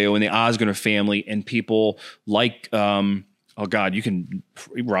CAO and the Osgood family and people like,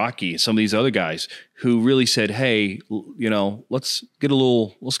 Rocky, some of these other guys who really said, hey, let's get a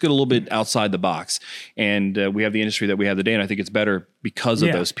little bit outside the box. And we have the industry that we have today. And I think it's better because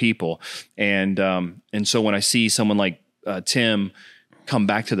of those people. And so when I see someone like Tim come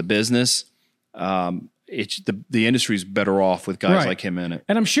back to the business, it's the industry's better off with guys Right. like him in it.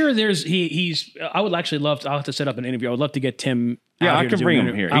 And I'm sure he's. I would actually love to. I'll have to set up an interview. I would love to get Tim. Yeah, out I here to can do bring an him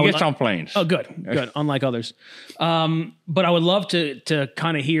interview. here. I He would gets on planes. Oh, good. Unlike others, but I would love to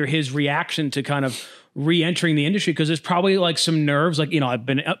kind of hear his reaction to kind of re-entering the industry, because there's probably like some nerves. Like, I've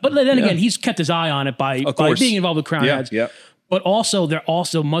been, but then again, he's kept his eye on it by course. being involved with Crown Heads. Yeah. But also, there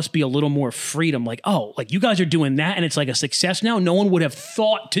also must be a little more freedom. Like, like you guys are doing that, and it's like a success now. No one would have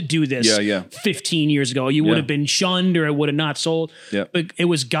thought to do this 15 years ago. You would have been shunned, or it would have not sold. Yeah. But it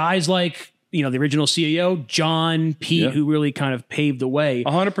was guys like, the original CEO, John, Pete, who really kind of paved the way.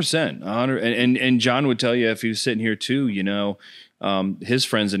 100%. And John would tell you, if he was sitting here too, his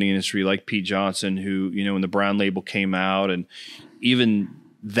friends in the industry, like Pete Johnson, who, when the Brown label came out, and even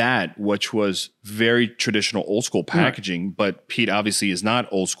that, which was very traditional old school packaging, but Pete obviously is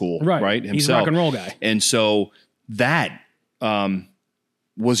not old school, right? Himself. He's a rock and roll guy. And so that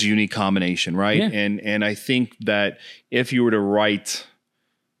was a unique combination, right? Yeah. And I think that if you were to write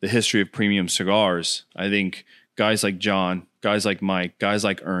the history of premium cigars, I think guys like John, guys like Mike, guys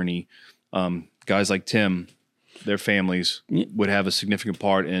like Ernie, guys like Tim, their families would have a significant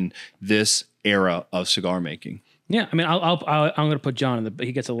part in this era of cigar making. Yeah, I mean, I'm going to put John in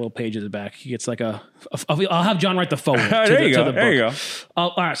he gets a little page at the back. He gets like I'll have John write the forward to the book. There you go.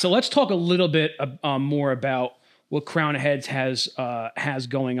 All right, so let's talk a little bit more about what Crown Heads has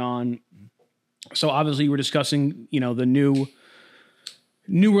going on. So obviously, you were discussing, the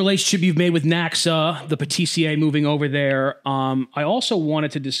new relationship you've made with Naxa, the Patissier moving over there. I also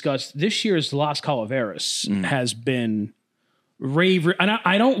wanted to discuss this year's Las Calaveras has been rave. And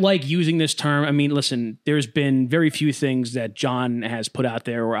I don't like using this term. I mean, listen, there's been very few things that John has put out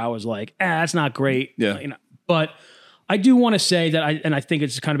there where I was like, that's not great. Yeah. But I do want to say that I think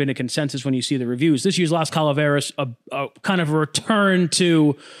it's kind of been a consensus when you see the reviews. This year's Las Calaveras, a kind of a return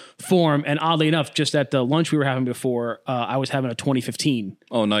to form. And oddly enough, just at the lunch we were having before, I was having a 2015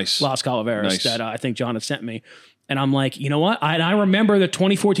 nice Las Calaveras nice. that I think John had sent me. And I'm like, you know what? I remember the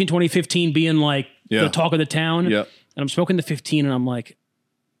 2014, 2015 being like the talk of the town. Yeah. And I'm smoking the 15 and I'm like,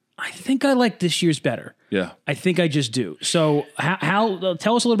 I think I like this year's better. Yeah. I think I just do. So how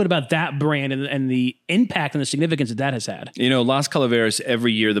tell us a little bit about that brand and the impact and the significance that has had. Las Calaveras,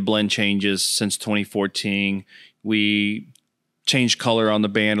 every year the blend changes. Since 2014, we changed color on the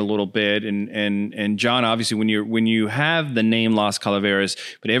band a little bit. And John, obviously, when you have the name Las Calaveras,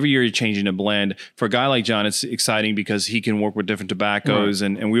 but every year you're changing a blend. For a guy like John, it's exciting because he can work with different tobaccos.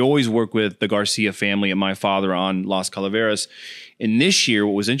 Right. And we always work with the Garcia family and my father on Las Calaveras. And this year,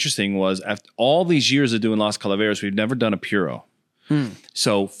 what was interesting was after all these years of doing Las Calaveras, we've never done a Puro.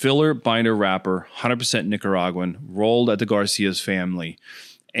 So filler, binder, wrapper, 100% Nicaraguan, rolled at the Garcia's family.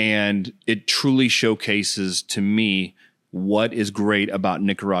 And it truly showcases to me what is great about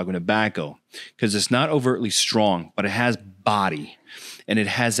Nicaraguan tobacco, because it's not overtly strong, but it has body and it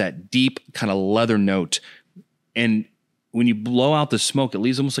has that deep kind of leather note. And when you blow out the smoke, it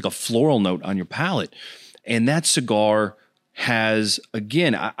leaves almost like a floral note on your palate. And that cigar has,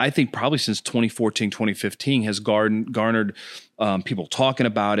 again, I think probably since 2014, 2015 has garnered people talking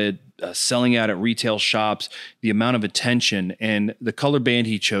about it, selling out at retail shops, the amount of attention, and the color band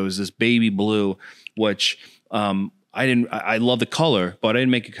he chose, this baby blue, which I love the color, but I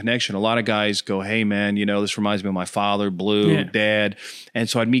didn't make a connection. A lot of guys go, hey man, this reminds me of my father, blue, dad. And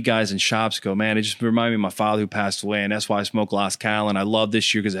so I'd meet guys in shops, go, man, it just reminded me of my father who passed away. And that's why I smoke Las Cal. And I love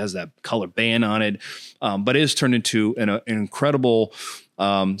this year because it has that color band on it. But it has turned into an incredible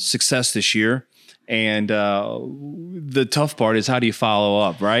success this year. And the tough part is, how do you follow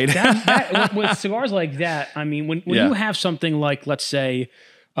up, right? With cigars like that, I mean, when you have something like, let's say,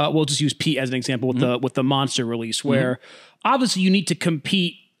 we'll just use Pete as an example with the Monster release, where obviously you need to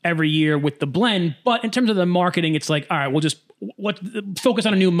compete every year with the blend, but in terms of the marketing, it's like, all right, we'll just focus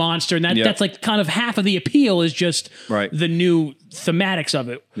on a new Monster, and that's like kind of half of the appeal is just the new thematics of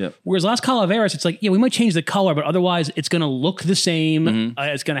it. Yep. Whereas Las Calaveras, it's like, we might change the color, but otherwise it's going to look the same.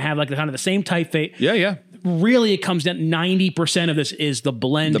 It's going to have like kind of the same typeface. Yeah. Really, it comes down 90% of this is the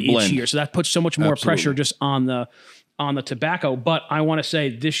blend each year, so that puts so much more pressure just on the tobacco. But I want to say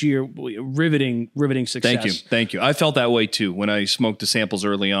this year, riveting success. Thank you. I felt that way too. When I smoked the samples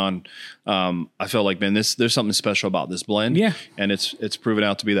early on, I felt like, man, there's something special about this blend. Yeah. And it's proven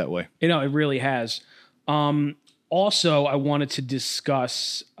out to be that way. It really has. Also, I wanted to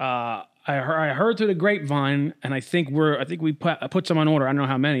discuss, I heard through the grapevine, and I think we put some on order. I don't know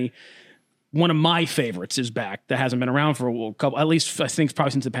how many. One of my favorites is back that hasn't been around for a couple, at least I think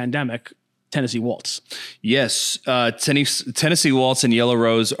probably since the pandemic. Tennessee Waltz. Yes, Tennessee Waltz and Yellow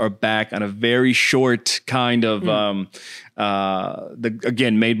Rose are back on a very short kind of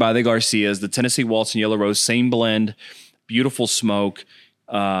again made by the Garcias. The Tennessee Waltz and Yellow Rose, same blend, beautiful smoke.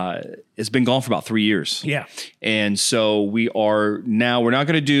 It's been gone for about 3 years. Yeah. And so we're not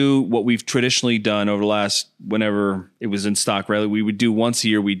going to do what we've traditionally done over the last, whenever it was in stock, right? We would do once a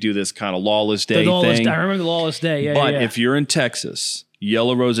year. We do this kind of Lawless Day thing. I remember the Lawless Day. Yeah. But yeah. if you're in Texas,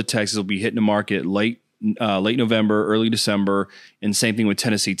 Yellow Rose of Texas will be hitting the market late November, early December. And same thing with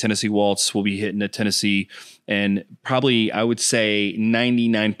Tennessee. Tennessee Waltz will be hitting the Tennessee. And probably, I would say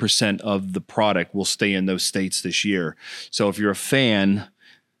 99% of the product will stay in those states this year. So if you're a fan,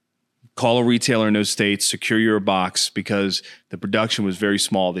 call a retailer in those states, secure your box, because the production was very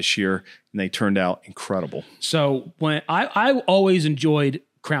small this year and they turned out incredible. So when I always enjoyed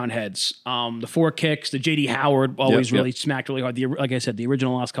Crown Heads, the Four Kicks, the JD Howard always really smacked really hard. Like I said, the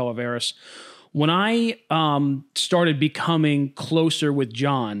original Las Calaveras. When I started becoming closer with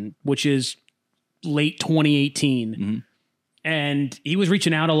John, which is late 2018, and he was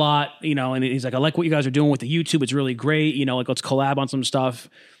reaching out a lot, and he's like, I like what you guys are doing with the YouTube. It's really great. Like, let's collab on some stuff.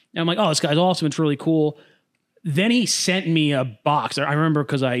 And I'm like, oh, this guy's awesome. It's really cool. Then he sent me a box. I remember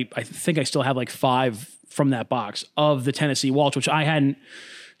because I think I still have like 5 from that box of the Tennessee Waltz, which I hadn't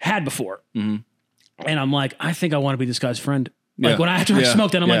had before. And I'm like, I think I want to be this guy's friend. Like after I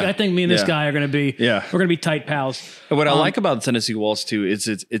smoked it, I'm like, I think me and this guy are going to be, we're going to be tight pals. And what I like about the Tennessee Waltz too is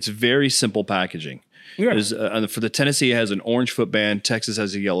it's very simple packaging. Yeah. For the Tennessee, it has an orange footband. Texas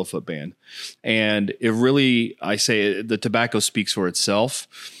has a yellow footband. And it really, I say, the tobacco speaks for itself.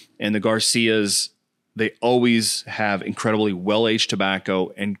 And the Garcias, they always have incredibly well-aged tobacco,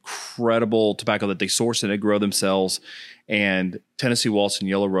 incredible tobacco that they source and they grow themselves. And Tennessee Waltz and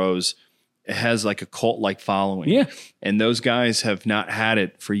Yellow Rose, it has like a cult-like following. Yeah. And those guys have not had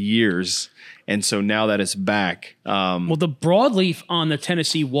it for years. And so now that it's back. Well, the broadleaf on the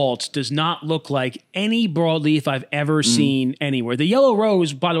Tennessee Waltz does not look like any broadleaf I've ever seen anywhere. The Yellow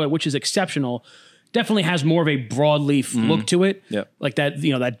Rose, by the way, which is exceptional, definitely has more of a broadleaf look to it. Yep. Like that,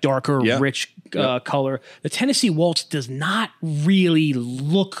 that darker, rich color. The Tennessee Waltz does not really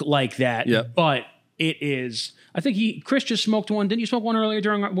look like that, but it is. I think Chris just smoked one. Didn't you smoke one earlier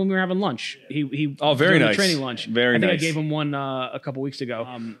when we were having lunch? He very nice. Training lunch. Very nice. I think I gave him one a couple weeks ago.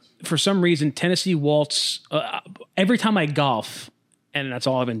 For some reason, Tennessee Waltz. Every time I golf, and that's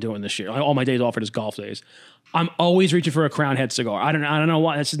all I've been doing this year. All my days off are just golf days. I'm always reaching for a Crown Head cigar. I don't know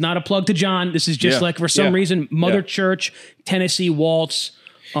why. This is not a plug to John. This is just like for some reason, Mother Church, Tennessee Waltz.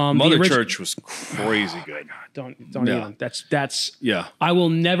 Mother Church was crazy good. Don't even. That's I will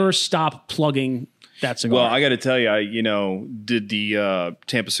never stop plugging that cigar. Well, I got to tell you, I did the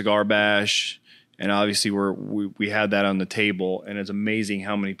Tampa Cigar Bash, and obviously we had that on the table, and it's amazing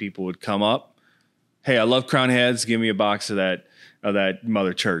how many people would come up. Hey, I love Crown Heads. Give me a box of that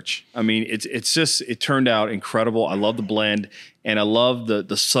Mother Church. I mean, it turned out incredible. I love the blend, and I love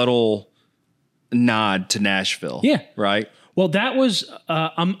the subtle nod to Nashville. Yeah, right. Well, that was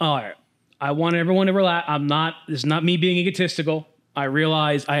all right. I want everyone to relax. This is not me being egotistical. I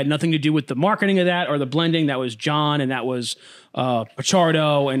realized I had nothing to do with the marketing of that or the blending. That was John and that was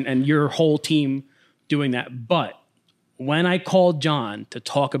Pichardo and your whole team doing that. But when I called John to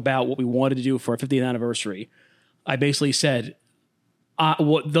talk about what we wanted to do for our 50th anniversary, I basically said,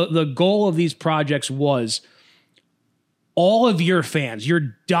 what the goal of these projects was all of your fans,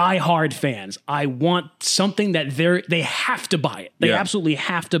 your diehard fans, I want something that they have to buy it. They absolutely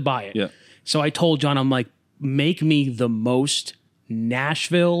have to buy it. Yeah. So I told John, I'm like, make me the most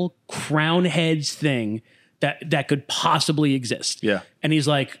Nashville Crown Heads thing that could possibly exist. Yeah. And he's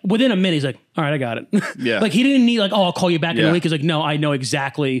like, within a minute, he's like, all right, I got it. Yeah. Like he didn't need like, oh, I'll call you back in a week. He's like, no, I know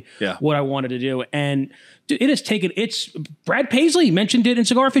exactly what I wanted to do. And dude, it has taken, Brad Paisley mentioned it in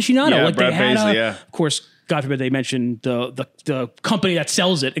Cigar Aficionado. Yeah, like Brad Paisley, of course, God forbid they mentioned the company that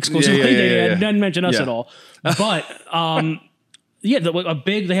sells it exclusively. They didn't mention us at all. But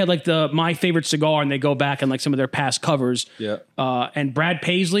they had like my favorite cigar, and they go back and like some of their past covers. Yeah. And Brad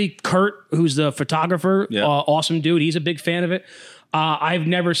Paisley, Kurt, who's the photographer, awesome dude. He's a big fan of it. I've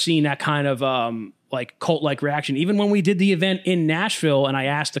never seen that kind of like cult-like reaction. Even when we did the event in Nashville, and I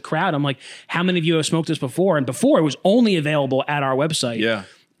asked the crowd, I'm like, "How many of you have smoked this before?" And before it was only available at our website. Yeah.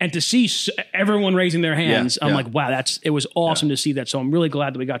 And to see everyone raising their hands, I'm like, wow, it was awesome to see that. So I'm really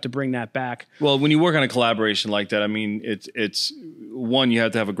glad that we got to bring that back. Well, when you work on a collaboration like that, I mean, it's one, you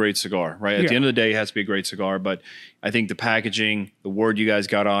have to have a great cigar, right? At the end of the day, it has to be a great cigar. But I think the packaging, the word you guys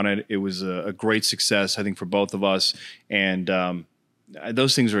got on it, it was a great success, I think, for both of us. And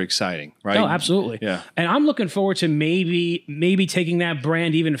those things are exciting, right? Oh, absolutely. Yeah. And I'm looking forward to maybe taking that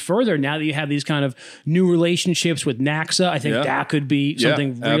brand even further now that you have these kind of new relationships with Naxa. I think that could be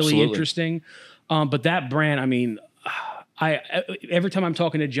something really absolutely. interesting. But that brand, I mean, every time I'm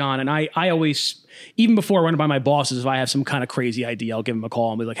talking to John, and I always, even before I run it by my bosses, if I have some kind of crazy idea, I'll give him a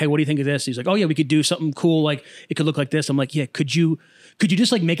call and be like, hey, what do you think of this? He's like, oh yeah, we could do something cool. Like it could look like this. I'm like, yeah, could you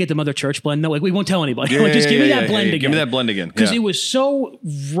just like make it the Mother Church blend? No, like we won't tell anybody. Like, just give me that blend again. Give me that blend again. Because it was so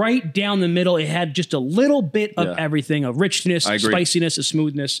right down the middle. It had just a little bit of everything, a richness, a spiciness, a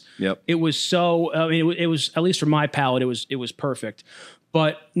smoothness. Yep. It was so, I mean, it was, at least for my palate, it was perfect.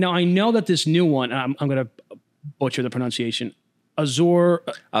 But now I know that this new one, and I'm going to butcher the pronunciation, Azul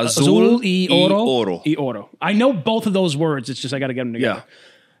y Oro. I know both of those words. It's just I got to get them together.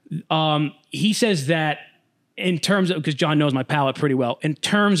 Yeah. He says that in terms of, because John knows my palate pretty well, in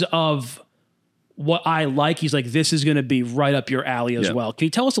terms of what I like, he's like, this is going to be right up your alley as well. Can you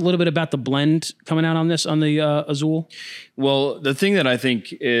tell us a little bit about the blend coming out on this, on the Azul? Well, the thing that I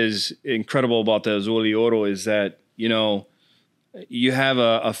think is incredible about the Azul y Oro is that, you know, you have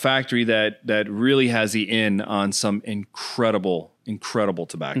a factory that really has the in on some incredible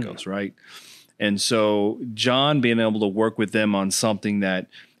tobaccos, right? And so John being able to work with them on something that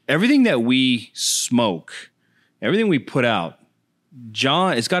everything that we smoke, everything we put out,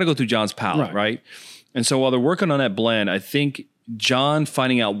 John, it's got to go through John's palate, right? And so while they're working on that blend, I think John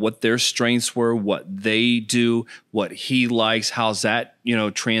finding out what their strengths were, what they do, what he likes, how's that, you know,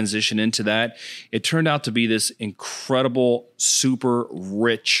 transition into that. It turned out to be this incredible, super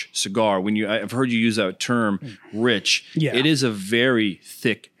rich cigar. I've heard you use that term, rich. Yeah. It is a very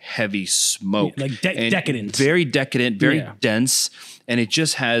thick, heavy smoke. Like decadent. Very decadent, very dense. And it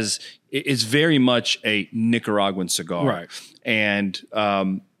just has, it's very much a Nicaraguan cigar. Right. And,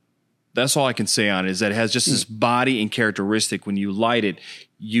 that's all I can say on it, is that it has just this body and characteristic. When you light it,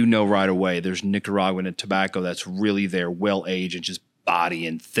 you know right away there's Nicaraguan tobacco that's really there, well aged, and just body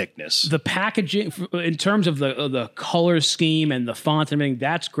and thickness. The packaging, in terms of the color scheme and the font and everything,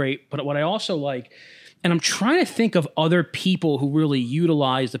 that's great. But what I also like, and I'm trying to think of other people who really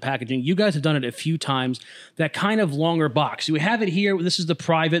utilize the packaging. You guys have done it a few times. That kind of longer box. We have it here. This is the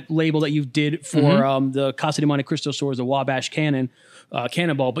private label that you did for the Casa de Monte Cristo stores, the Wabash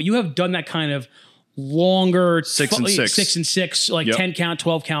Cannonball. But you have done that kind of longer 6 and 6, like 10 count,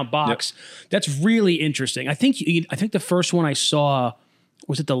 12 count box. That's really interesting. I think the first one I saw,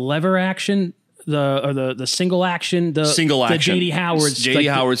 was it the lever action? The single action, the JD Howard's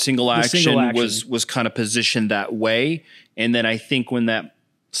Howard single action was kind of positioned that way. And then I think when that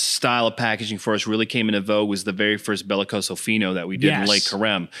style of packaging for us really came into vogue was the very first Bellicoso Fino that we did in Lake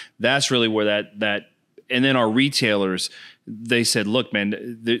Carême. That's really where that and then our retailers, they said, look,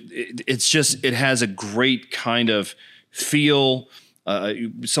 man, it has a great kind of feel.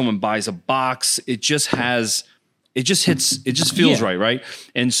 Someone buys a box, it just feels right?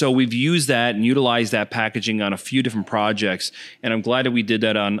 And so we've used that and utilized that packaging on a few different projects. And I'm glad that we did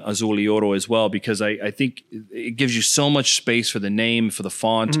that on Azul y Oro as well, because I think it gives you so much space for the name, for the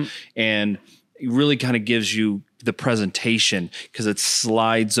font, and it really kind of gives you the presentation, because it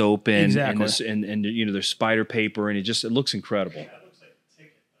slides open and you know, there's spider paper, and it looks incredible.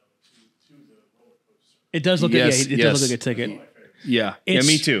 It does look does look like a ticket. Yeah.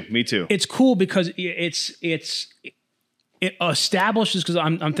 Me too. It's cool because it establishes, because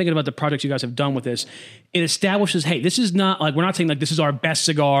I'm thinking about the projects you guys have done with this. It establishes, hey, this is not like, we're not saying like this is our best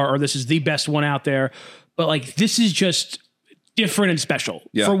cigar or this is the best one out there, but like this is just different and special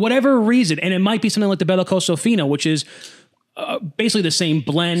for whatever reason. And it might be something like the Bellicoso Fino, which is basically the same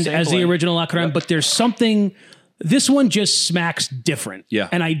blend as the original La Crème, but there's something. This one just smacks different. Yeah.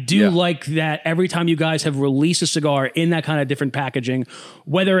 And I do like that every time you guys have released a cigar in that kind of different packaging,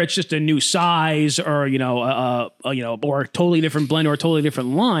 whether it's just a new size or, or a totally different blend or a totally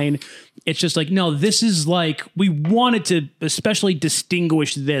different line, it's just like, no, this is like, we wanted to especially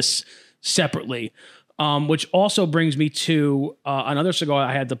distinguish this separately. Which also brings me to another cigar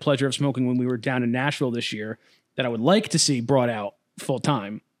I had the pleasure of smoking when we were down in Nashville this year that I would like to see brought out full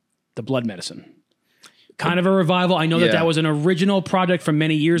time, the Blood Medicine. Kind of a revival. I know that was an original project from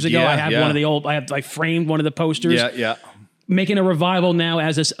many years ago. I have one of the old, I framed one of the posters. Yeah. Making a revival now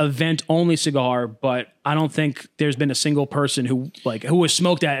as this event only cigar, but I don't think there's been a single person who has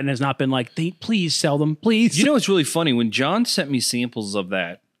smoked that and has not been like, please sell them, please. You know, it's really funny when John sent me samples of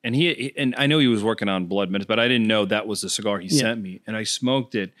that, and and I know he was working on Blood Medicine, but I didn't know that was the cigar he sent me, and I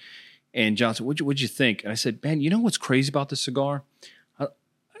smoked it. And John said, what'd you think? And I said, man, you know what's crazy about this cigar?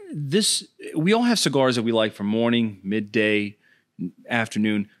 We all have cigars that we like for morning, midday,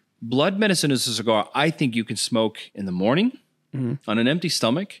 afternoon. Blood Medicine is a cigar I think you can smoke in the morning, on an empty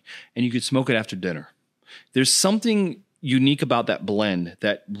stomach, and you could smoke it after dinner. There's something unique about that blend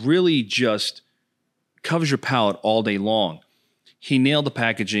that really just covers your palate all day long. He nailed the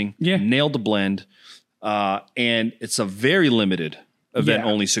packaging, nailed the blend, and it's a very limited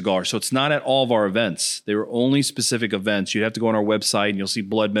event-only cigar. So it's not at all of our events. They were only specific events. You'd have to go on our website, and you'll see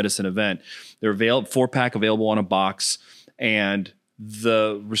Blood Medicine event. They're 4-pack available on a box, and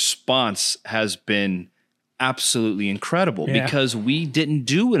the response has been absolutely incredible because we didn't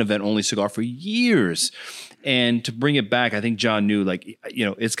do an event-only cigar for years. And to bring it back, I think John knew, like, you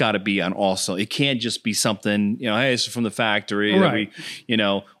know, it's got to be on also. It can't just be something, you know, hey, it's from the factory, that we, you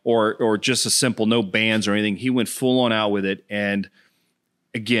know, or just a simple no bands or anything. He went full on out with it. And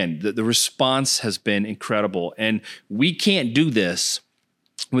again, the response has been incredible. And we can't do this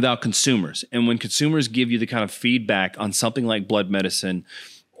without consumers. And when consumers give you the kind of feedback on something like Blood Medicine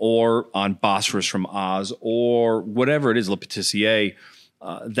or on Bosphorus from Oz or whatever it is, Le Patissier,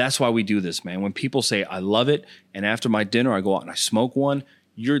 that's why we do this, man. When people say, I love it, and after my dinner, I go out and I smoke one,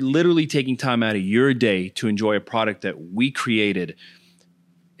 you're literally taking time out of your day to enjoy a product that we created.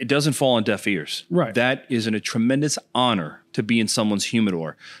 It doesn't fall on deaf ears. Right. That is a tremendous honor to be in someone's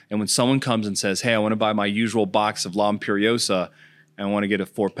humidor. And when someone comes and says, hey, I want to buy my usual box of La Imperiosa, and I want to get a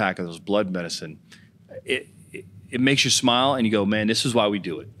 4-pack of those Blood Medicine, it makes you smile, and you go, man, this is why we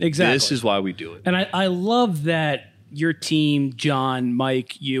do it. Exactly. This is why we do it. And I love that your team, John,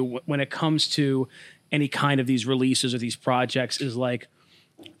 Mike, you, when it comes to any kind of these releases or these projects, is like,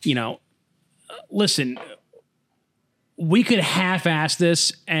 you know, listen, we could half-ass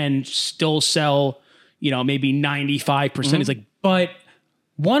this and still sell, you know, maybe 95%. He's like, but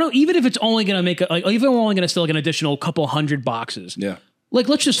even if it's only going to make, even if we're only going to sell like an additional couple hundred boxes. Yeah. Like,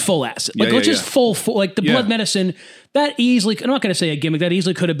 let's just full ass it. Like, let's just full, like the Blood Medicine, that easily, I'm not going to say a gimmick, that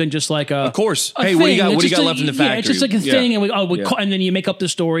easily could have been just like of course. Hey, what do you got left in the factory? Yeah, it's just like a thing. And and then you make up the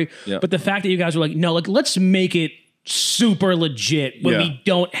story. Yeah. But the fact that you guys were like, no, like, let's make it super legit when we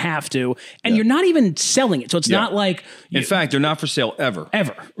don't have to. And you're not even selling it. So it's not like. In fact, they're not for sale ever.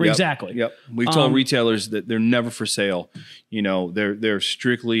 Ever. Yep. Exactly. Yep. We've told retailers that they're never for sale. You know, they're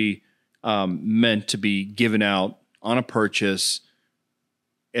strictly meant to be given out on a purchase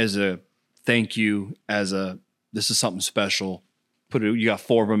as a thank you, this is something special. You got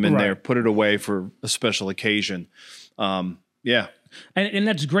 4 of them in there, put it away for a special occasion. And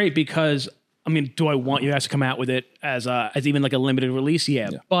that's great because, I mean, do I want you guys to come out with it as even like a limited release? Yeah.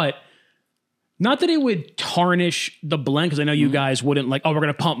 But not that it would tarnish the blend, because I know you guys wouldn't like, we're going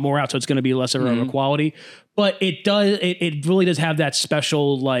to pump more out, so it's going to be lesser of a quality. But it does, it really does have that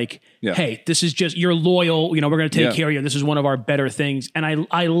special, like, hey, this is just, you're loyal, you know, we're going to take care of you. This is one of our better things. And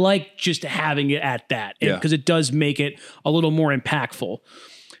I like just having it at that, because it does make it a little more impactful.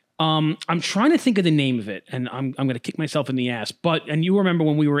 I'm trying to think of the name of it, and I'm going to kick myself in the ass. And you remember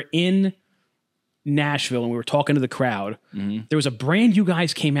when we were in Nashville and we were talking to the crowd, there was a brand you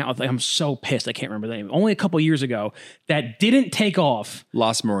guys came out with, like, I'm so pissed I can't remember the name, only a couple of years ago, that didn't take off.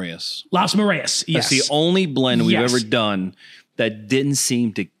 Las Marias, yes. That's the only blend we've ever done that didn't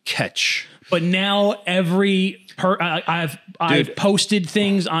seem to catch. But now I've posted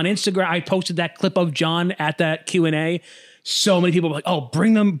things on Instagram. I posted that clip of John at that Q&A. So many people were like, oh,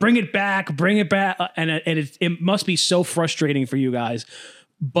 bring it back. And it must be so frustrating for you guys.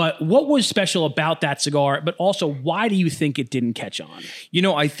 But what was special about that cigar? But also, why do you think it didn't catch on? You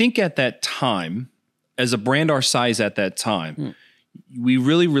know, I think at that time, as a brand our size at that time, we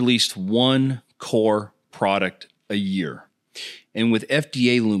really released one core product a year. And with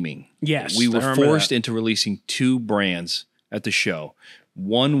FDA looming, we were forced into releasing 2 brands at the show.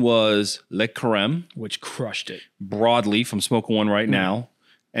 One was Le Carême, which crushed it. Broadleaf from Smoking One right now,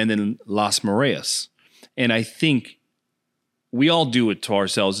 and then Las Marias. And I think we all do it to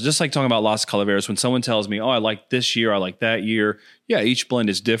ourselves. Just like talking about Las Calaveras, when someone tells me, oh, I like this year, I like that year. Yeah, each blend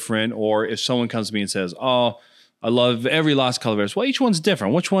is different. Or if someone comes to me and says, oh, I love every Las Calaveras. Well, each one's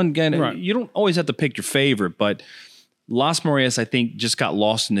different. Which one, again, you don't always have to pick your favorite, but Las Marias, I think, just got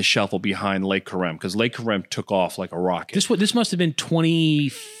lost in the shuffle behind Le Carême, because Le Carême took off like a rocket. This must have been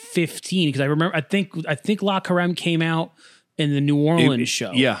 2015, because I remember, I think La Carême came out in the New Orleans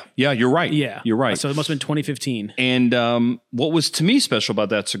show. Yeah, you're right. You're right. So it must have been 2015. And what was to me special about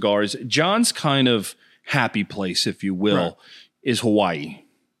that cigar is John's kind of happy place, if you will, is Hawaii.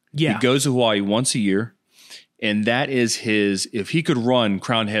 Yeah. He goes to Hawaii once a year. And that is his, if he could run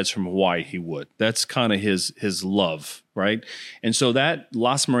Crowned Heads from Hawaii, he would. That's kind of his love, right? And so that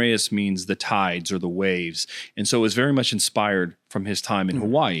Las Marias means the tides or the waves. And so it was very much inspired from his time in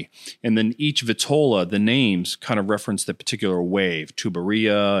Hawaii. And then each Vitola, the names kind of reference the particular wave,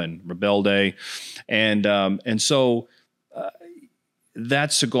 Tuberia and Rebelde. And so,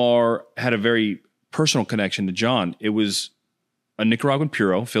 that cigar had a very personal connection to John. It was a Nicaraguan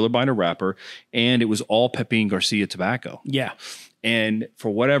Puro, filler binder wrapper, and it was all Pepin Garcia tobacco. Yeah. And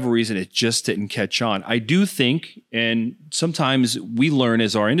for whatever reason, it just didn't catch on. I do think, and sometimes we learn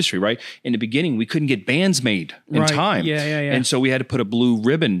as our industry, right? In the beginning, we couldn't get bands made in time. Yeah. And so we had to put a blue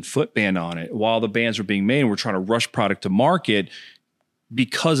ribbon foot band on it while the bands were being made. And we're trying to rush product to market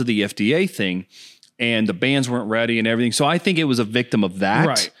because of the FDA thing. And the bands weren't ready and everything. So I think it was a victim of that.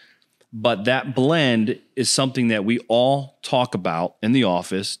 Right. But that blend is something that we all talk about in the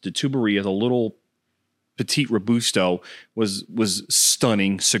office. The Tuberia, the little Petite Robusto, was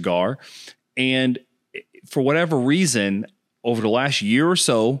stunning cigar. And for whatever reason, over the last year or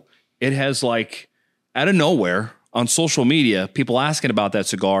so, it has like out of nowhere on social media, people asking about that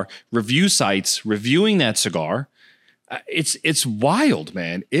cigar, review sites reviewing that cigar. It's wild,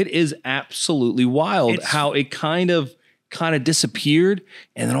 man. It is absolutely wild how it kind of disappeared,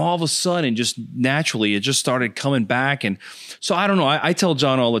 and then all of a sudden, just naturally, it just started coming back. And so I don't know. I tell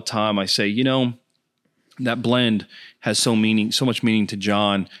John all the time. I say, that blend has so much meaning to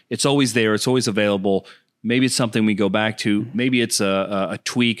John. It's always there. It's always available. Maybe it's something we go back to. Maybe it's a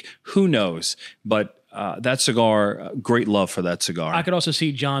tweak. Who knows? But that cigar, great love for that cigar. I could also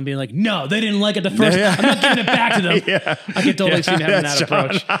see John being like, no, they didn't like it the first time. I'm not giving it back to them. I could totally see him having that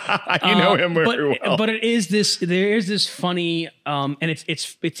approach. You know him very well. But there is this funny, and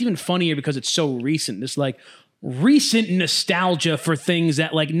it's even funnier because it's so recent. This like recent nostalgia for things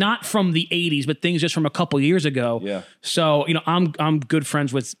that like not from the 80s, but things just from a couple years ago. Yeah. So, I'm good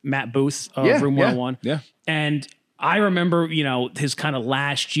friends with Matt Booth of Room 101. Yeah. And I remember, his kind of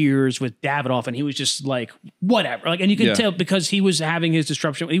last years with Davidoff, and he was just like, whatever. Like, and you can tell because he was having his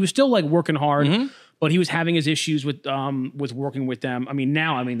disruption. He was still like working hard, but he was having his issues with working with them. I mean,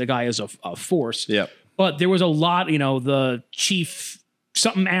 now, the guy is a force. Yeah. But there was a lot, the Chief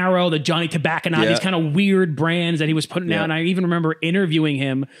something Arrow, the Johnny Tobacconat, these kind of weird brands that he was putting out. And I even remember interviewing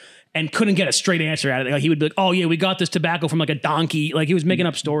him and couldn't get a straight answer out of it. Like he would be like, oh yeah, we got this tobacco from like a donkey. Like he was making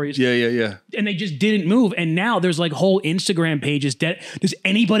up stories. Yeah. And they just didn't move. And now there's like whole Instagram pages that, does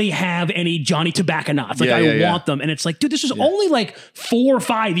anybody have any Johnny Tobacconats? Like I want them. And it's like, dude, this was only like 4 or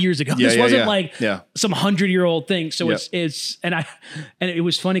 5 years ago. This wasn't like some 100-year-old thing. So and it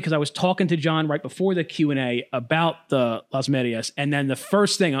was funny because I was talking to John right before the Q&A about the Las Medias. And then the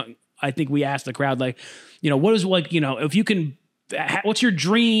first thing I think we asked the crowd, like, what is like, if you can, what's your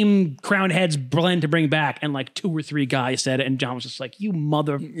dream Crown Heads blend to bring back? And like 2 or 3 guys said it, and John was just like, "You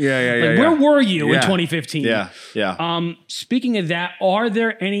mother, where were you in 2015?" Yeah. Speaking of that, are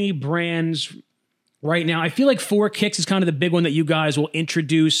there any brands right now? I feel like Four Kicks is kind of the big one that you guys will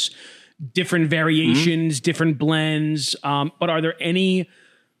introduce different variations, different blends. But are there any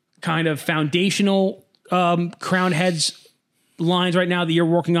kind of foundational Crown Heads lines right now that you're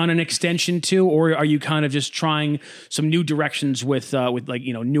working on an extension to, or are you kind of just trying some new directions with like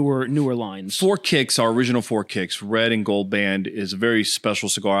newer lines? Four Kicks, our original Four Kicks, red and gold band, is a very special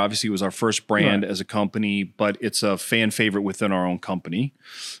cigar. Obviously, it was our first brand as a company, but it's a fan favorite within our own company.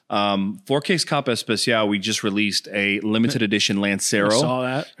 Four Kicks Capa Especial, we just released a limited edition Lancero. I saw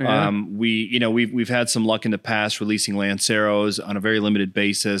that. Yeah. We've had some luck in the past releasing Lanceros on a very limited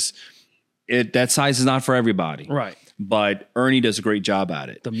basis. That size is not for everybody, right? But Ernie does a great job at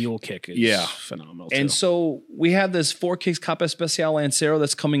it. The mule kick is phenomenal too. And so we have this Four Kicks Capa Especial Lancero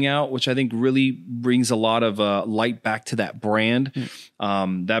that's coming out, which I think really brings a lot of light back to that brand.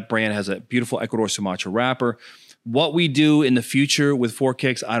 That brand has a beautiful Ecuador Sumatra wrapper. What we do in the future with Four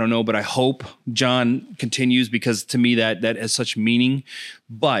Kicks, I don't know, but I hope John continues, because to me that has such meaning.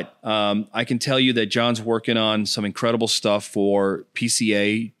 But I can tell you that John's working on some incredible stuff for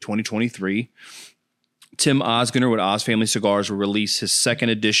PCA 2023. Tim Osgener with Oz Family Cigars will release his second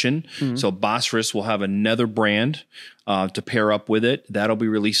edition. So Bosphorus will have another brand to pair up with it. That'll be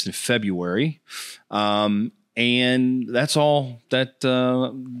released in February. And that's all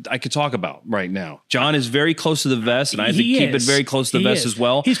that I could talk about right now. John is very close to the vest, and I have to keep it very close to the vest as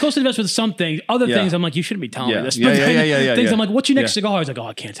well. He's close to the vest with some things. Other things, I'm like, you shouldn't be telling me this. Things I'm like, what's your next cigar? He's like, oh,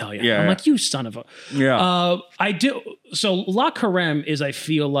 I can't tell you. I'm like, you son of a... I do. So La Carême is, I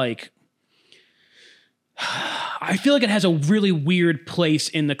feel like it has a really weird place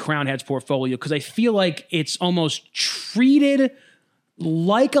in the Crown Heads portfolio, because I feel like it's almost treated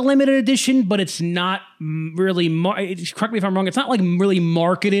like a limited edition, but it's not really, correct me if I'm wrong, it's not like really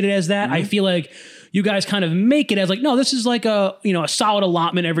marketed as that. I feel like you guys kind of make it as like, no, this is like a solid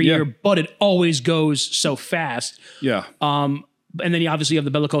allotment every year, but it always goes so fast. Yeah. And then you obviously have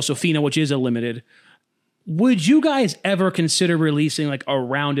the Bellicoso Fino, which is a limited. Would you guys ever consider releasing like a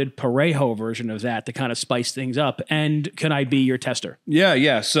rounded Parejo version of that to kind of spice things up? And can I be your tester?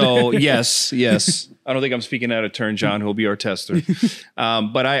 Yeah. So yes. I don't think I'm speaking out of turn, John, who'll be our tester.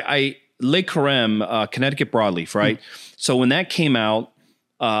 But I Le Carême, Connecticut broadleaf, right? So when that came out,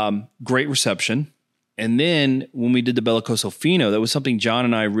 great reception. And then when we did the Bellicoso Fino, that was something John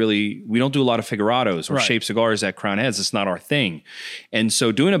and I we don't do a lot of figurados or shaped cigars at Crown Heads. It's not our thing. And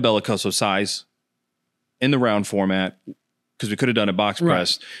so doing a Bellicoso size in the round format, because we could have done a box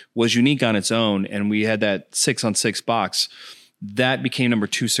press, was unique on its own. And we had that 6-on-6 box. That became number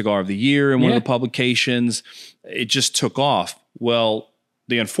 2 cigar of the year in one of the publications. It just took off. Well,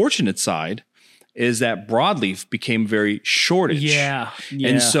 the unfortunate side is that broadleaf became very shortage. Yeah.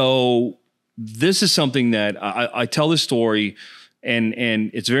 And so this is something that I tell this story and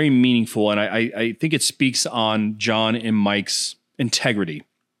it's very meaningful. And I think it speaks on John and Mike's integrity.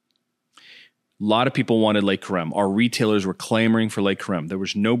 A lot of people wanted Le Carême. Our retailers were clamoring for Le Carême. There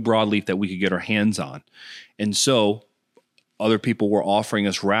was no broadleaf that we could get our hands on. And so other people were offering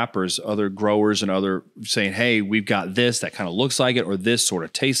us wrappers, other growers and other saying, hey, we've got this that kind of looks like it, or this sort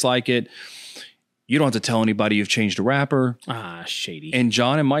of tastes like it. You don't have to tell anybody you've changed a wrapper. Shady. And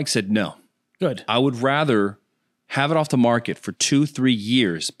John and Mike said, no. Good. I would rather have it off the market for 2-3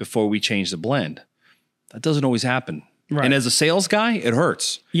 years before we change the blend. That doesn't always happen. Right. And as a sales guy, it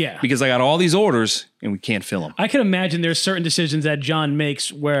hurts. Yeah. Because I got all these orders and we can't fill them. I can imagine there's certain decisions that John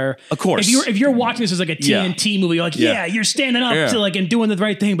makes where, of course, if you're watching this as like a TNT movie, you're like, you're standing up to like and doing the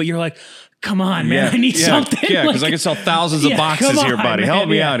right thing, but you're like, come on, man, I need something. Yeah, because I can sell thousands of boxes here, buddy. Man, help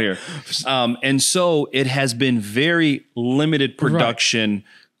me out here. And so it has been very limited production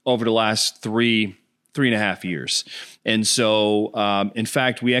over the last 3.5 years. And so, in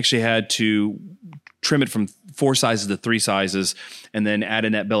fact, we actually had to trim it from 4 sizes to 3 sizes, and then add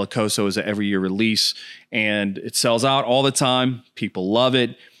in that Bellicoso as an every year release. And it sells out all the time. People love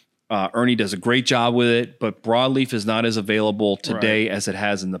it. Ernie does a great job with it, but broadleaf is not as available today as it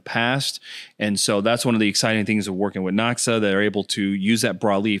has in the past. And so that's one of the exciting things of working with Naxa. They're able to use that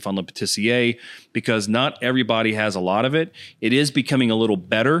broadleaf on Le Patissier because not everybody has a lot of it. It is becoming a little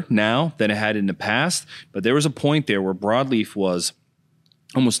better now than it had in the past, but there was a point there where broadleaf was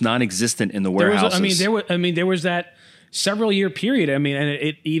almost non-existent in the warehouses. There was that several year period. I mean,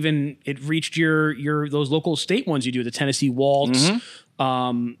 and it reached your those local state ones you do, the Tennessee Waltz.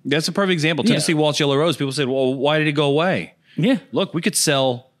 That's a perfect example. Tennessee Waltz Yellow Rose. People said, well, why did it go away? Yeah. Look, we could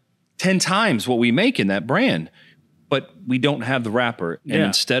sell 10 times what we make in that brand, but we don't have the wrapper. And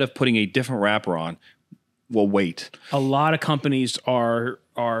instead of putting a different wrapper on, we'll wait. A lot of companies are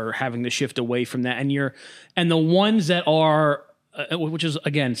having to shift away from that. And the ones that are, which is,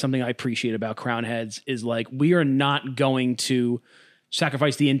 again, something I appreciate about Crown Heads, is like, we are not going to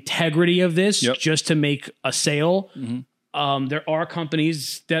sacrifice the integrity of this just to make a sale. There are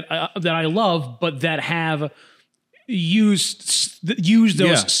companies that I love, but that have used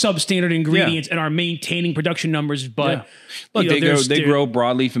those substandard ingredients and are maintaining production numbers. But look, they grow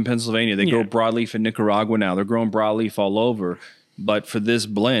broadleaf in Pennsylvania. They grow broadleaf in Nicaragua now. They're growing broadleaf all over. But for this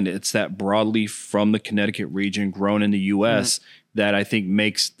blend, it's that broadleaf from the Connecticut region grown in the U.S. that I think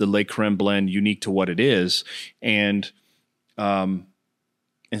makes the Le Carême blend unique to what it is. And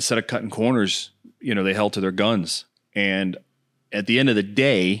instead of cutting corners, they held to their guns. And at the end of the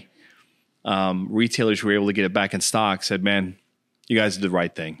day, retailers who were able to get it back in stock said, man, you guys did the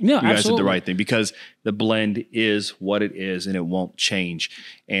right thing. Yeah, you guys did the right thing because the blend is what it is and it won't change.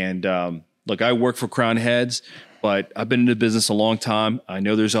 And look, I work for Crown Heads, but I've been in the business a long time. I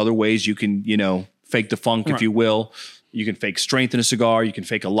know there's other ways you can, fake the funk, if you will. You can fake strength in a cigar. You can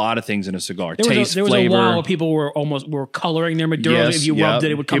fake a lot of things in a cigar. There was a while where people were coloring their Maduros. If you rubbed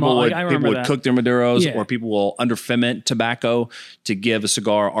it would come out. I remember people would that. cook their Maduros, or people will under ferment tobacco to give a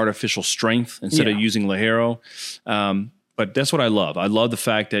cigar artificial strength instead of using Ligero. But that's what I love. I love the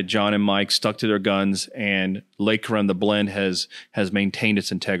fact that John and Mike stuck to their guns, and Le Carême, the blend, has maintained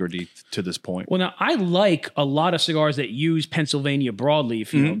its integrity to this point. Well, now I like a lot of cigars that use Pennsylvania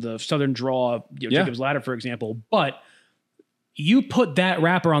broadleaf, the Southern Draw, Jacob's Ladder, for example, but you put that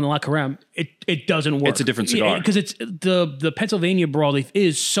wrapper on the Le Carême, it doesn't work. It's a different cigar. Because it's the Pennsylvania broadleaf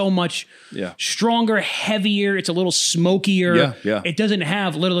is so much stronger, heavier. It's a little smokier. Yeah. It doesn't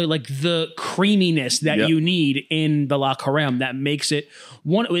have literally like the creaminess that you need in the Le Carême that makes it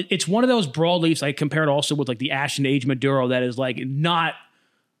it's one of those broadleafs I compared also with like the Ashton Age Maduro that is like not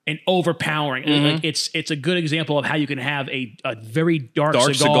an overpowering. Like it's a good example of how you can have a very dark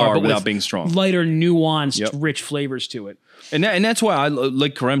cigar but without being strong. Lighter, nuanced, rich flavors to it. And that's why Le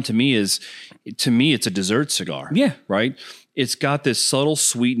Carême to me it's a dessert cigar. Yeah. Right? It's got this subtle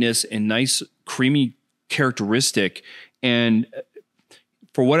sweetness and nice creamy characteristic. And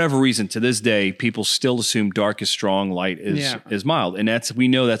for whatever reason, to this day, people still assume dark is strong, light is mild. And we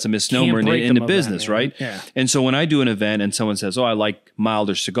know that's a misnomer in the business, right? Yeah. And so when I do an event and someone says, oh, I like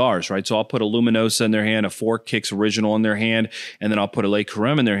milder cigars, right? So I'll put a Luminosa in their hand, a Four Kicks Original in their hand, and then I'll put a Le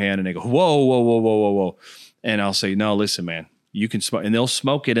Carême in their hand, and they go, whoa. And I'll say, no, listen, man, you can smoke. And they'll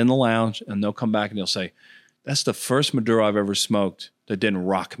smoke it in the lounge, and they'll come back and they'll say, that's the first Maduro I've ever smoked that didn't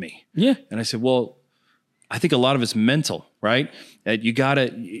rock me. Yeah. And I said, well, I think a lot of it's mental, right?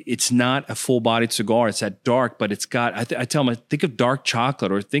 It's not a full-bodied cigar. It's that dark, but it's got, I tell them, think of dark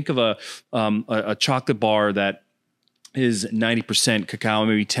chocolate, or think of a chocolate bar that is 90% cacao,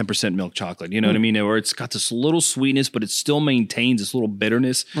 maybe 10% milk chocolate. You know what I mean? Or it's got this little sweetness, but it still maintains this little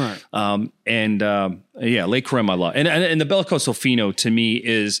bitterness. Right. Le Carême I love. And the Bellicoso Fino to me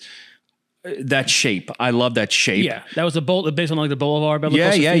is that shape. I love that shape. Yeah, that was based on like the Boulevard.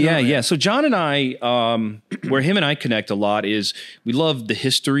 Yeah. So John and I, where him and I connect a lot is we love the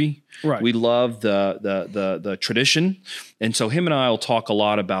history. Right. We love the tradition. And so him and I will talk a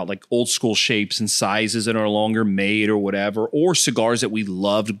lot about like old school shapes and sizes that are no longer made or whatever, or cigars that we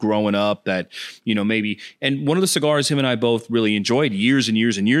loved growing up that, maybe. And one of the cigars him and I both really enjoyed years and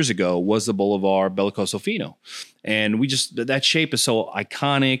years and years ago was the Boulevard Bellicoso Fino. And that shape is so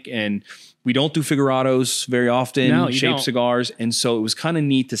iconic, and we don't do figurados very often, shaped cigars. And so it was kind of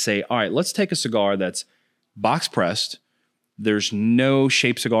neat to say, all right, let's take a cigar that's box pressed. There's no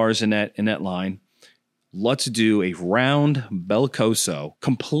shaped cigars in that line. Let's do a round Bellicoso,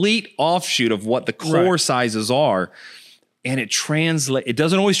 complete offshoot of what the core sizes are. And it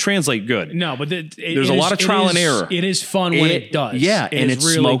doesn't always translate good. No, but there's a lot of trial and error. It is fun when it does. Yeah, and it's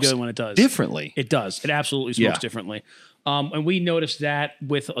really smokes good when it does. Differently. It does. It absolutely smokes differently. And we noticed that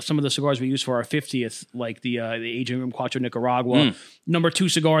with some of the cigars we use for our 50th, like the Adrian Room Quattro Nicaragua, number 2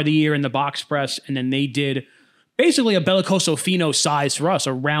 cigar of the year in the box press, and then they did basically a Bellicoso Fino size for us,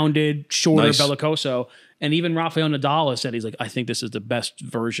 a rounded, shorter Bellicoso. And even Rafael Nadal said, he's like, I think this is the best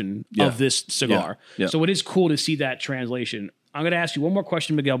version of this cigar. Yeah. So it is cool to see that translation. I'm going to ask you one more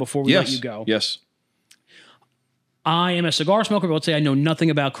question, Miguel, before we let you go. Yes. I am a cigar smoker, but let's say I know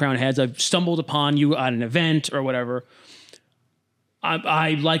nothing about Crown Heads. I've stumbled upon you at an event or whatever.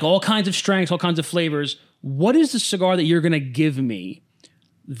 I like all kinds of strengths, all kinds of flavors. What is the cigar that you're going to give me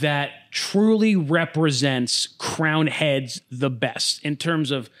that truly represents Crown Heads the best in terms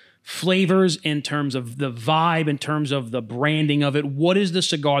of flavors, in terms of the vibe, in terms of the branding of it? What is the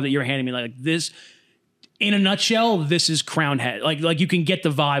cigar that you're handing me? Like this, in a nutshell, this is Crown Head. Like you can get the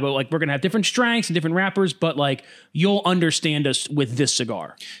vibe of like, we're going to have different strengths and different wrappers, but like you'll understand us with this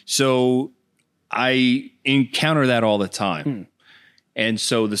cigar. So I encounter that all the time. And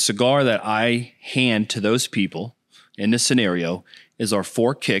so the cigar that I hand to those people in this scenario is our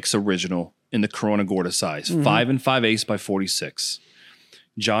Four Kicks Original in the Corona Gorda size, 5 5/8 by 46.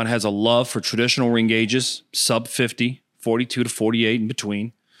 John has a love for traditional ring gauges, sub 50, 42 to 48 in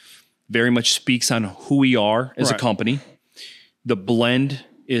between. Very much speaks on who we are as a company. The blend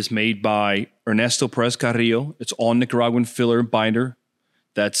is made by Ernesto Perez Carrillo. It's all Nicaraguan filler binder.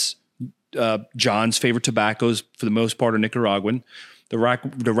 That's John's favorite tobaccos, for the most part, are Nicaraguan. The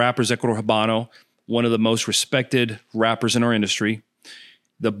wrapper is Ecuador Habano, one of the most respected wrappers in our industry.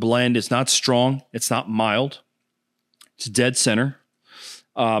 The blend is not strong. It's not mild. It's dead center.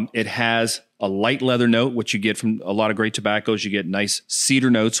 It has a light leather note, which you get from a lot of great tobaccos. You get nice cedar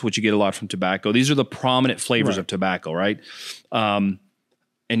notes, which you get a lot from tobacco. These are the prominent flavors of tobacco, right? And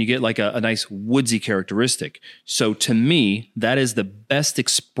you get like a nice woodsy characteristic. So to me, that is the best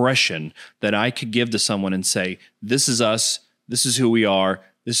expression that I could give to someone and say, this is us. This is who we are.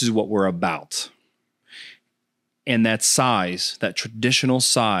 This is what we're about. And that size, that traditional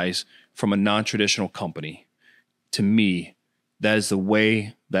size from a non-traditional company, to me, that is the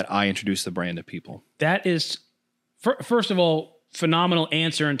way that I introduce the brand to people. That is, first of all, phenomenal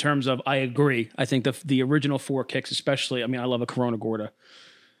answer in terms of, I agree. I think the original Four Kicks, especially, I mean, I love a Corona Gorda.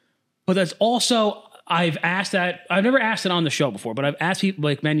 But that's also, I've never asked it on the show before, but I've asked people,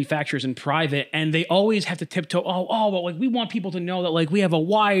 like manufacturers in private, and they always have to tiptoe, well, like we want people to know that like we have a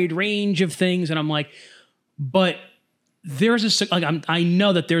wide range of things. And I'm like, but I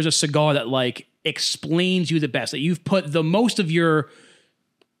know that there's a cigar that like explains you the best, that you've put the most of your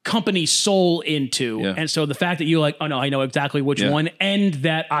company's soul into. Yeah. And so the fact that you're like, oh no, I know exactly which one, and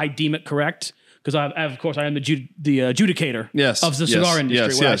that I deem it correct, because I am the adjudicator of the cigar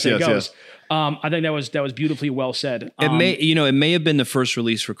industry. I think that was beautifully well said. It may have been the first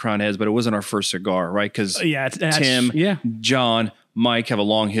release for Crown Heads, but it wasn't our first cigar, right? Because Tim, John, Mike have a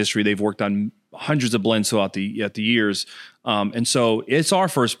long history. They've worked on hundreds of blends throughout the years. And so it's our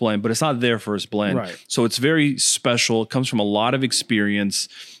first blend, but it's not their first blend. Right. So it's very special. It comes from a lot of experience.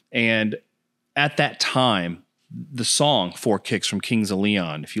 And at that time, the song Four Kicks from Kings of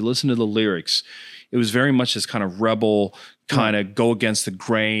Leon, if you listen to the lyrics, it was very much this kind of rebel, kind of go against the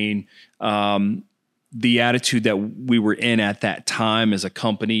grain. The attitude that we were in at that time as a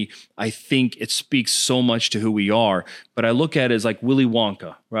company, I think it speaks so much to who we are. But I look at it as like Willy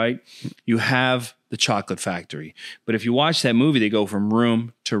Wonka, right? You have the chocolate factory. But if you watch that movie, they go from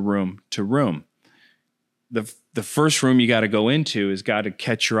room to room to room. The first room you got to go into has got to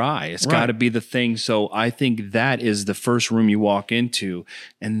catch your eye. It's got to be the thing. So I think that is the first room you walk into.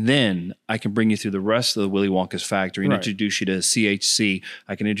 And then I can bring you through the rest of the Willy Wonka's factory and introduce you to CHC.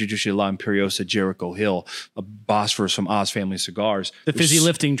 I can introduce you to La Imperiosa, Jericho Hill, a Bosphorus from Oz Family Cigars. The fizzy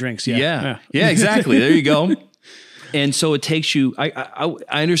lifting drinks. Yeah, exactly. There you go. And so it takes you, I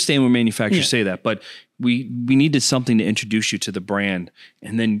understand when manufacturers say that, but we needed something to introduce you to the brand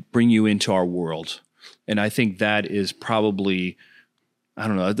and then bring you into our world. And I think that is probably, I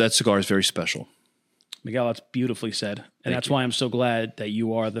don't know, that cigar is very special. Miguel, that's beautifully said. And that's why I'm so glad that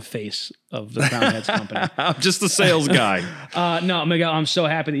you are the face of the Crowned Heads company. I'm just the sales guy. No, Miguel, I'm so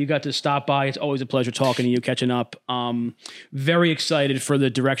happy that you got to stop by. It's always a pleasure talking to you, catching up. Very excited for the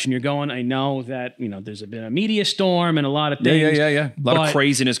direction you're going. I know that, there's been a media storm and a lot of things. Yeah. A lot of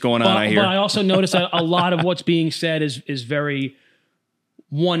craziness going on, I hear. But I also noticed that a lot of what's being said is very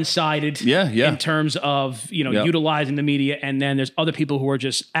one-sided in terms of, utilizing the media. And then there's other people who are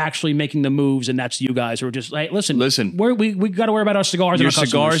just actually making the moves. And that's you guys who are just like, listen, we got to worry about our cigars. Your and our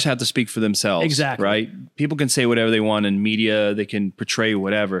cigars have to speak for themselves. Exactly. Right. People can say whatever they want in media. They can portray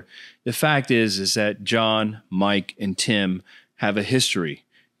whatever. The fact is that John, Mike, and Tim have a history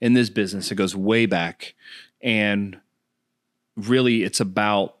in this business that goes way back. And really it's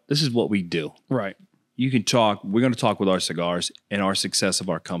about, this is what we do. Right. We're going to talk with our cigars and our success of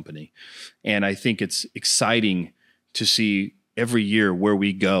our company. And I think it's exciting to see every year where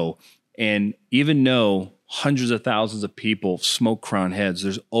we go. And even though hundreds of thousands of people smoke Crowned Heads,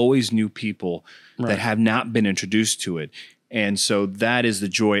 there's always new people that have not been introduced to it. And so that is the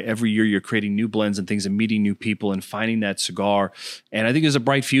joy. Every year you're creating new blends and things and meeting new people and finding that cigar. And I think there's a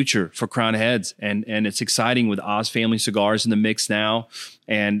bright future for Crowned Heads. And it's exciting with Oz Family Cigars in the mix now.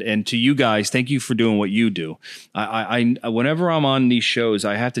 And to you guys, thank you for doing what you do. I whenever I'm on these shows,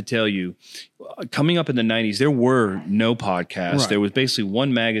 I have to tell you, coming up in the 90s, there were no podcasts. Right. There was basically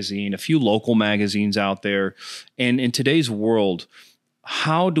one magazine, a few local magazines out there. And in today's world,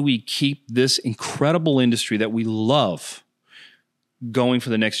 how do we keep this incredible industry that we love going for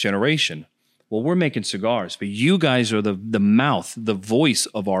the next generation? Well, we're making cigars, but you guys are the mouth, the voice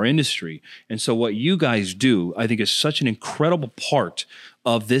of our industry. And so what you guys do, I think, is such an incredible part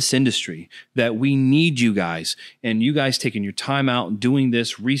of this industry that we need you guys. And you guys taking your time out and doing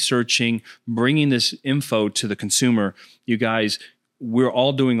this, researching, bringing this info to the consumer. You guys, we're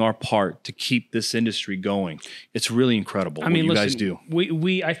all doing our part to keep this industry going. It's really incredible what you guys do.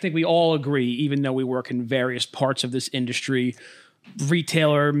 I think we all agree, even though we work in various parts of this industry,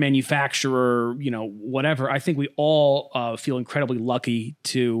 retailer, manufacturer, whatever. I think we all feel incredibly lucky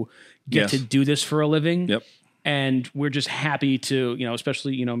to get to do this for a living. Yep. And we're just happy to,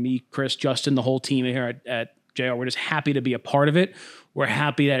 especially, me, Chris, Justin, the whole team here at JR, we're just happy to be a part of it. We're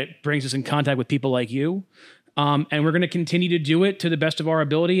happy that it brings us in contact with people like you. And we're going to continue to do it to the best of our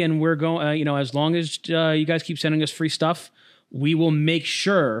ability. And we're going, as long as you guys keep sending us free stuff, we will make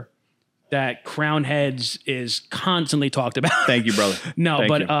sure that Crowned Heads is constantly talked about. Thank you, brother.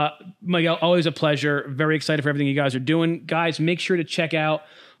 Miguel, always a pleasure. Very excited for everything you guys are doing. Guys, make sure to check out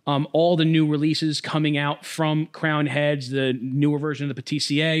all the new releases coming out from Crowned Heads, the newer version of the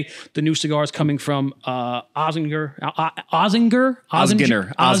Patissier, the new cigars coming from Ozinger. I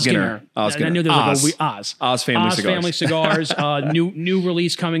knew there was Oz. Oz Family Cigars. Oz Family Cigars. New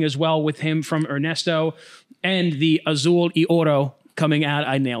release coming as well with him from Ernesto, and the Azul y Oro coming out.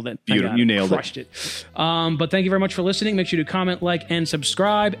 I nailed it. You nailed it. Crushed it. But thank you very much for listening. Make sure to comment, like, and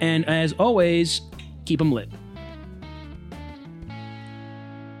subscribe. And as always, keep them lit.